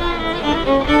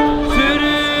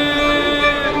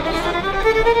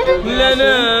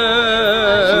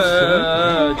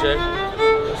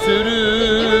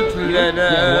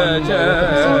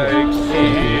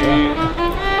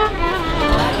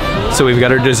So we've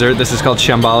got our dessert. This is called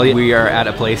Şambali. We are at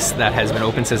a place that has been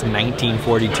open since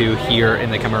 1942 here in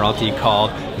the Kemeraltı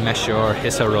called Meşhur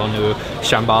Hisaronu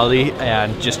Şambali,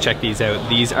 and just check these out.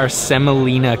 These are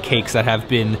semolina cakes that have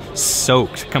been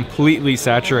soaked, completely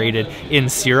saturated in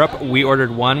syrup. We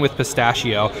ordered one with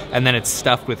pistachio, and then it's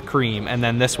stuffed with cream, and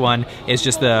then this one is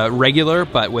just the regular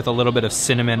but with a little bit of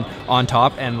cinnamon on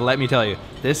top. And let me tell you,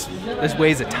 this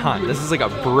weighs a ton. This is like a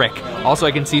brick. Also,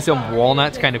 I can see some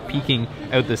walnuts kind of peeking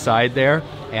out the side there.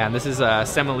 And this is a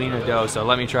semolina dough, so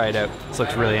let me try it out. This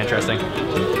looks really interesting.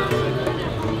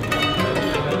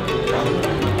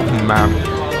 Man,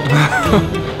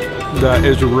 that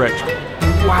is rich.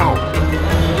 Wow.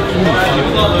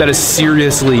 That is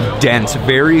seriously dense,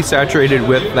 very saturated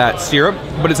with that syrup,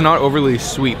 but it's not overly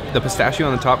sweet. The pistachio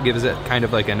on the top gives it kind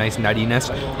of like a nice nuttiness,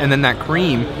 and then that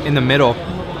cream in the middle,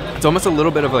 it's almost a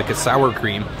little bit of like a sour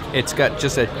cream. It's got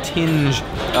just a tinge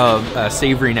of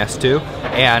savoriness too,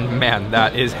 and man,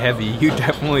 that is heavy. You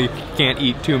definitely can't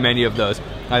eat too many of those.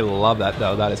 I love that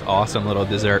though. That is awesome little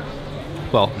dessert.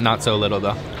 Well, not so little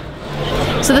though.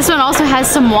 So this one also has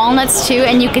some walnuts too,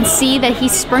 and you can see that he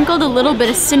sprinkled a little bit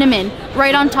of cinnamon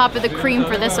right on top of the cream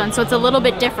for this one, so it's a little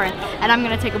bit different. And I'm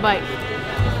gonna take a bite.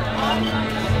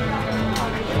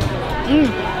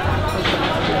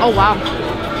 Oh wow.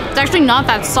 It's actually not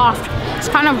that soft. It's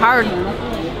kind of hard,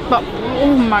 but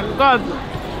oh my god,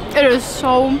 it is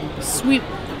so sweet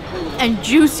and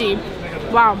juicy.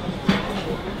 Wow,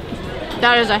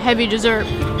 that is a heavy dessert.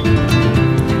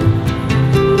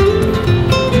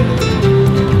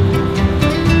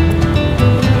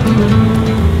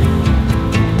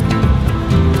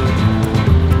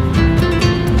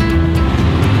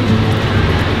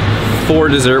 For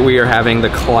dessert, we are having the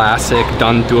classic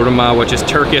dondurma, which is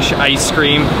Turkish ice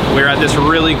cream. We're at this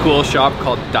really cool shop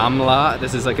called Damla.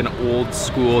 This is like an old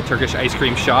school Turkish ice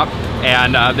cream shop,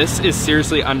 and this is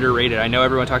seriously underrated. I know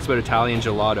everyone talks about Italian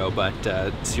gelato, but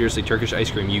seriously, Turkish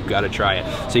ice cream, you've got to try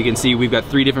it. So you can see we've got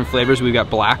 3 different flavors. We've got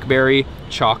blackberry,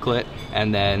 chocolate,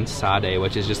 and then sade,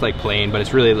 which is just like plain, but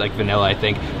it's really like vanilla, I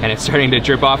think, and it's starting to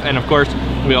drip off. And of course,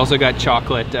 we also got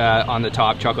chocolate on the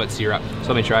top, chocolate syrup.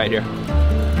 So let me try it here.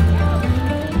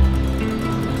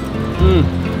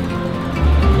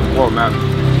 Oh man,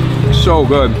 so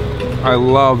good. I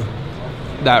love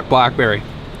that blackberry.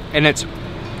 And it's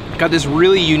got this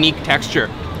really unique texture,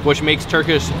 which makes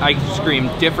Turkish ice cream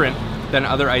different than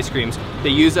other ice creams. They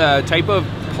use a type of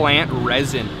plant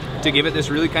resin to give it this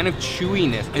really kind of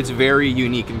chewiness. It's very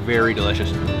unique and very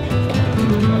delicious.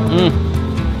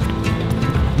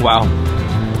 Wow.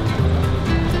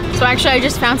 So actually I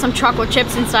just found some chocolate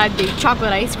chips inside the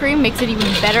chocolate ice cream. Makes it even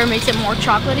better, makes it more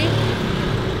chocolatey.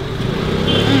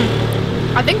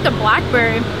 I think the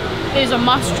blackberry is a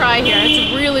must try here.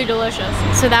 It's really delicious.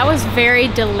 So that was very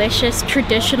delicious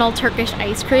traditional Turkish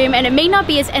ice cream, and it may not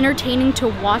be as entertaining to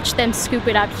watch them scoop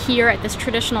it up here at this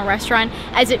traditional restaurant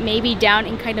as it may be down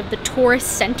in kind of the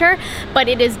tourist center, but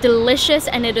it is delicious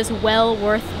and it is well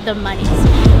worth the money.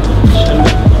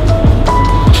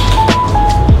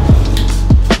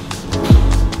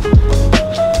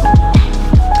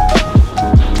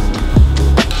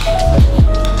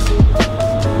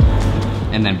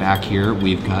 And then back here,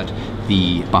 we've got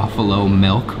the buffalo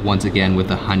milk, once again with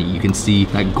the honey. You can see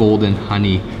that golden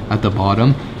honey at the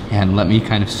bottom. And let me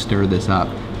kind of stir this up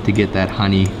to get that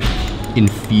honey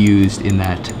infused in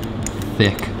that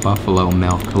thick buffalo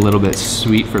milk. A little bit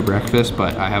sweet for breakfast,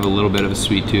 but I have a little bit of a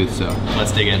sweet tooth, so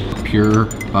let's dig in. Pure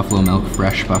buffalo milk,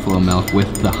 fresh buffalo milk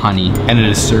with the honey, and it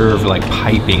is served like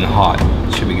piping hot.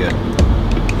 Should be good.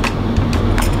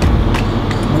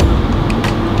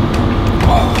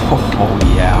 Oh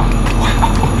yeah,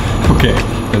 wow. Okay,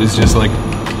 that is just like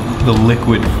the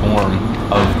liquid form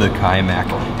of the kaymak,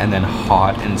 and then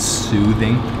hot and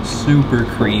soothing, super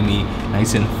creamy,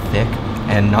 nice and thick,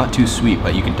 and not too sweet,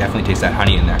 but you can definitely taste that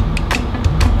honey in there.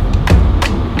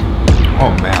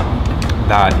 Oh man,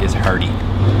 that is hearty.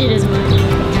 It is.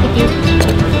 Thank you.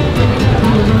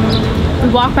 We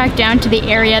walk back down to the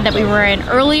area that we were in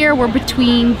earlier. We're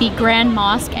between the Grand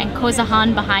Mosque and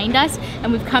Kozahan behind us,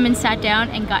 and we've come and sat down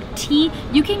and got tea.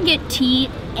 You can get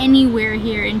tea anywhere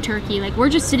here in Turkey. Like, we're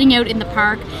just sitting out in the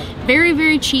park. Very,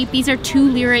 very cheap. These are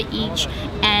 2 lira each,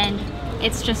 and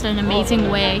it's just an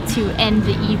amazing way to end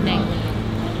the evening.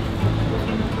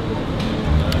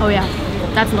 Oh yeah,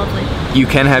 that's lovely. You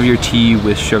can have your tea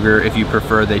with sugar if you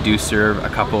prefer. They do serve a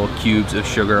couple cubes of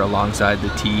sugar alongside the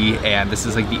tea, and this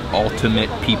is like the ultimate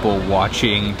people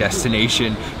watching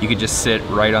destination. You could just sit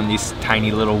right on these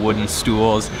tiny little wooden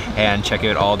stools and check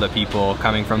out all the people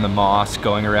coming from the mosque,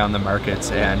 going around the markets,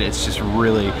 and it's just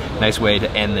really nice way to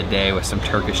end the day with some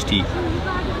Turkish tea.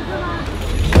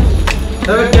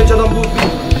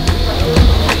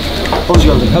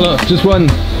 Hello, just one.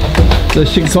 The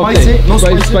chicken Spicy? No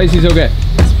spicy? Spicy is okay.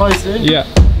 Spicy? Yeah.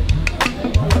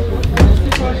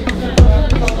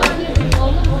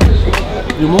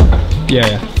 You more? Yeah,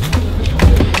 yeah.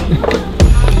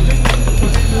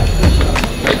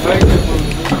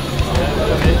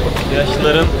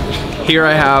 Here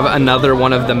I have another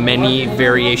one of the many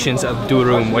variations of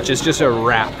durum, which is just a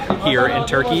wrap here in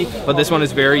Turkey, but this one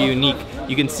is very unique.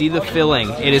 You can see the filling.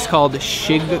 It is called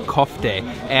shig kofte,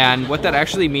 and what that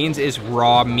actually means is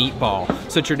raw meatball.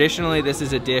 So traditionally this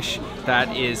is a dish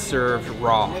that is served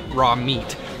raw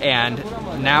meat. And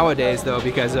nowadays though,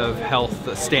 because of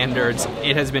health standards,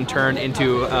 it has been turned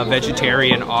into a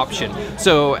vegetarian option.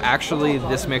 So actually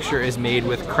this mixture is made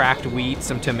with cracked wheat,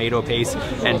 some tomato paste,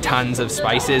 and tons of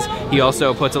spices. He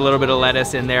also puts a little bit of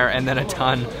lettuce in there, and then a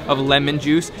ton of lemon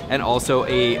juice, and also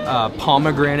a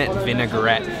pomegranate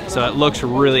vinaigrette. So it looks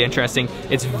really interesting.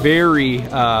 It's very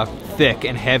thick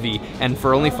and heavy, and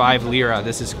for only 5 lira,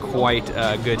 this is quite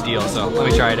a good deal. So let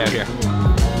me try it out here.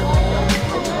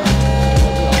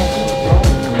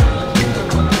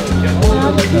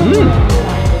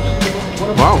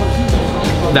 Wow,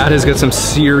 that has got some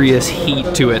serious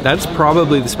heat to it. That's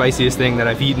probably the spiciest thing that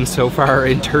I've eaten so far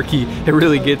in Turkey. It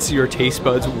really gets your taste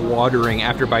buds watering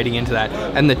after biting into that.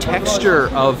 And the texture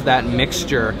of that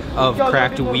mixture of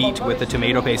cracked wheat with the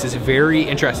tomato paste is very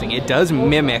interesting. It does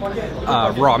mimic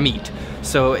raw meat.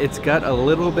 So it's got a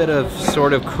little bit of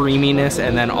sort of creaminess,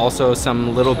 and then also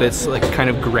some little bits like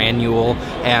kind of granule,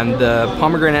 and the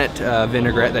pomegranate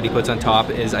vinaigrette that he puts on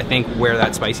top is, I think, where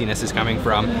that spiciness is coming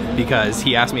from, because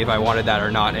he asked me if I wanted that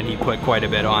or not, and he put quite a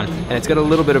bit on. And it's got a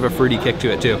little bit of a fruity kick to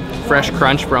it too. Fresh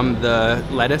crunch from the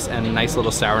lettuce and nice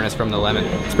little sourness from the lemon.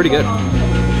 It's pretty good.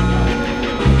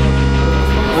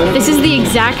 This is the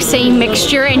exact same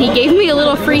mixture, and he gave me a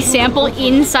little free sample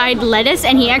inside lettuce,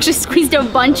 and he actually squeezed a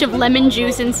bunch of lemon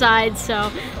juice inside. So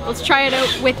let's try it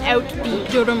out without the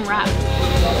durum wrap.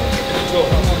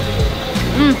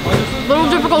 A little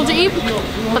difficult to eat,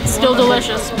 but still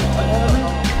delicious.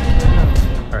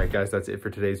 All right, guys, that's it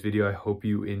for today's video. I hope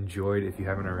you enjoyed. If you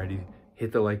haven't already,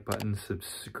 hit the like button,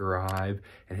 subscribe,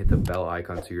 and hit the bell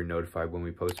icon so you're notified when we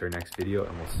post our next video,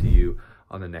 and we'll see you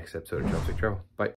on the next episode of Chopstick Travel. Bye.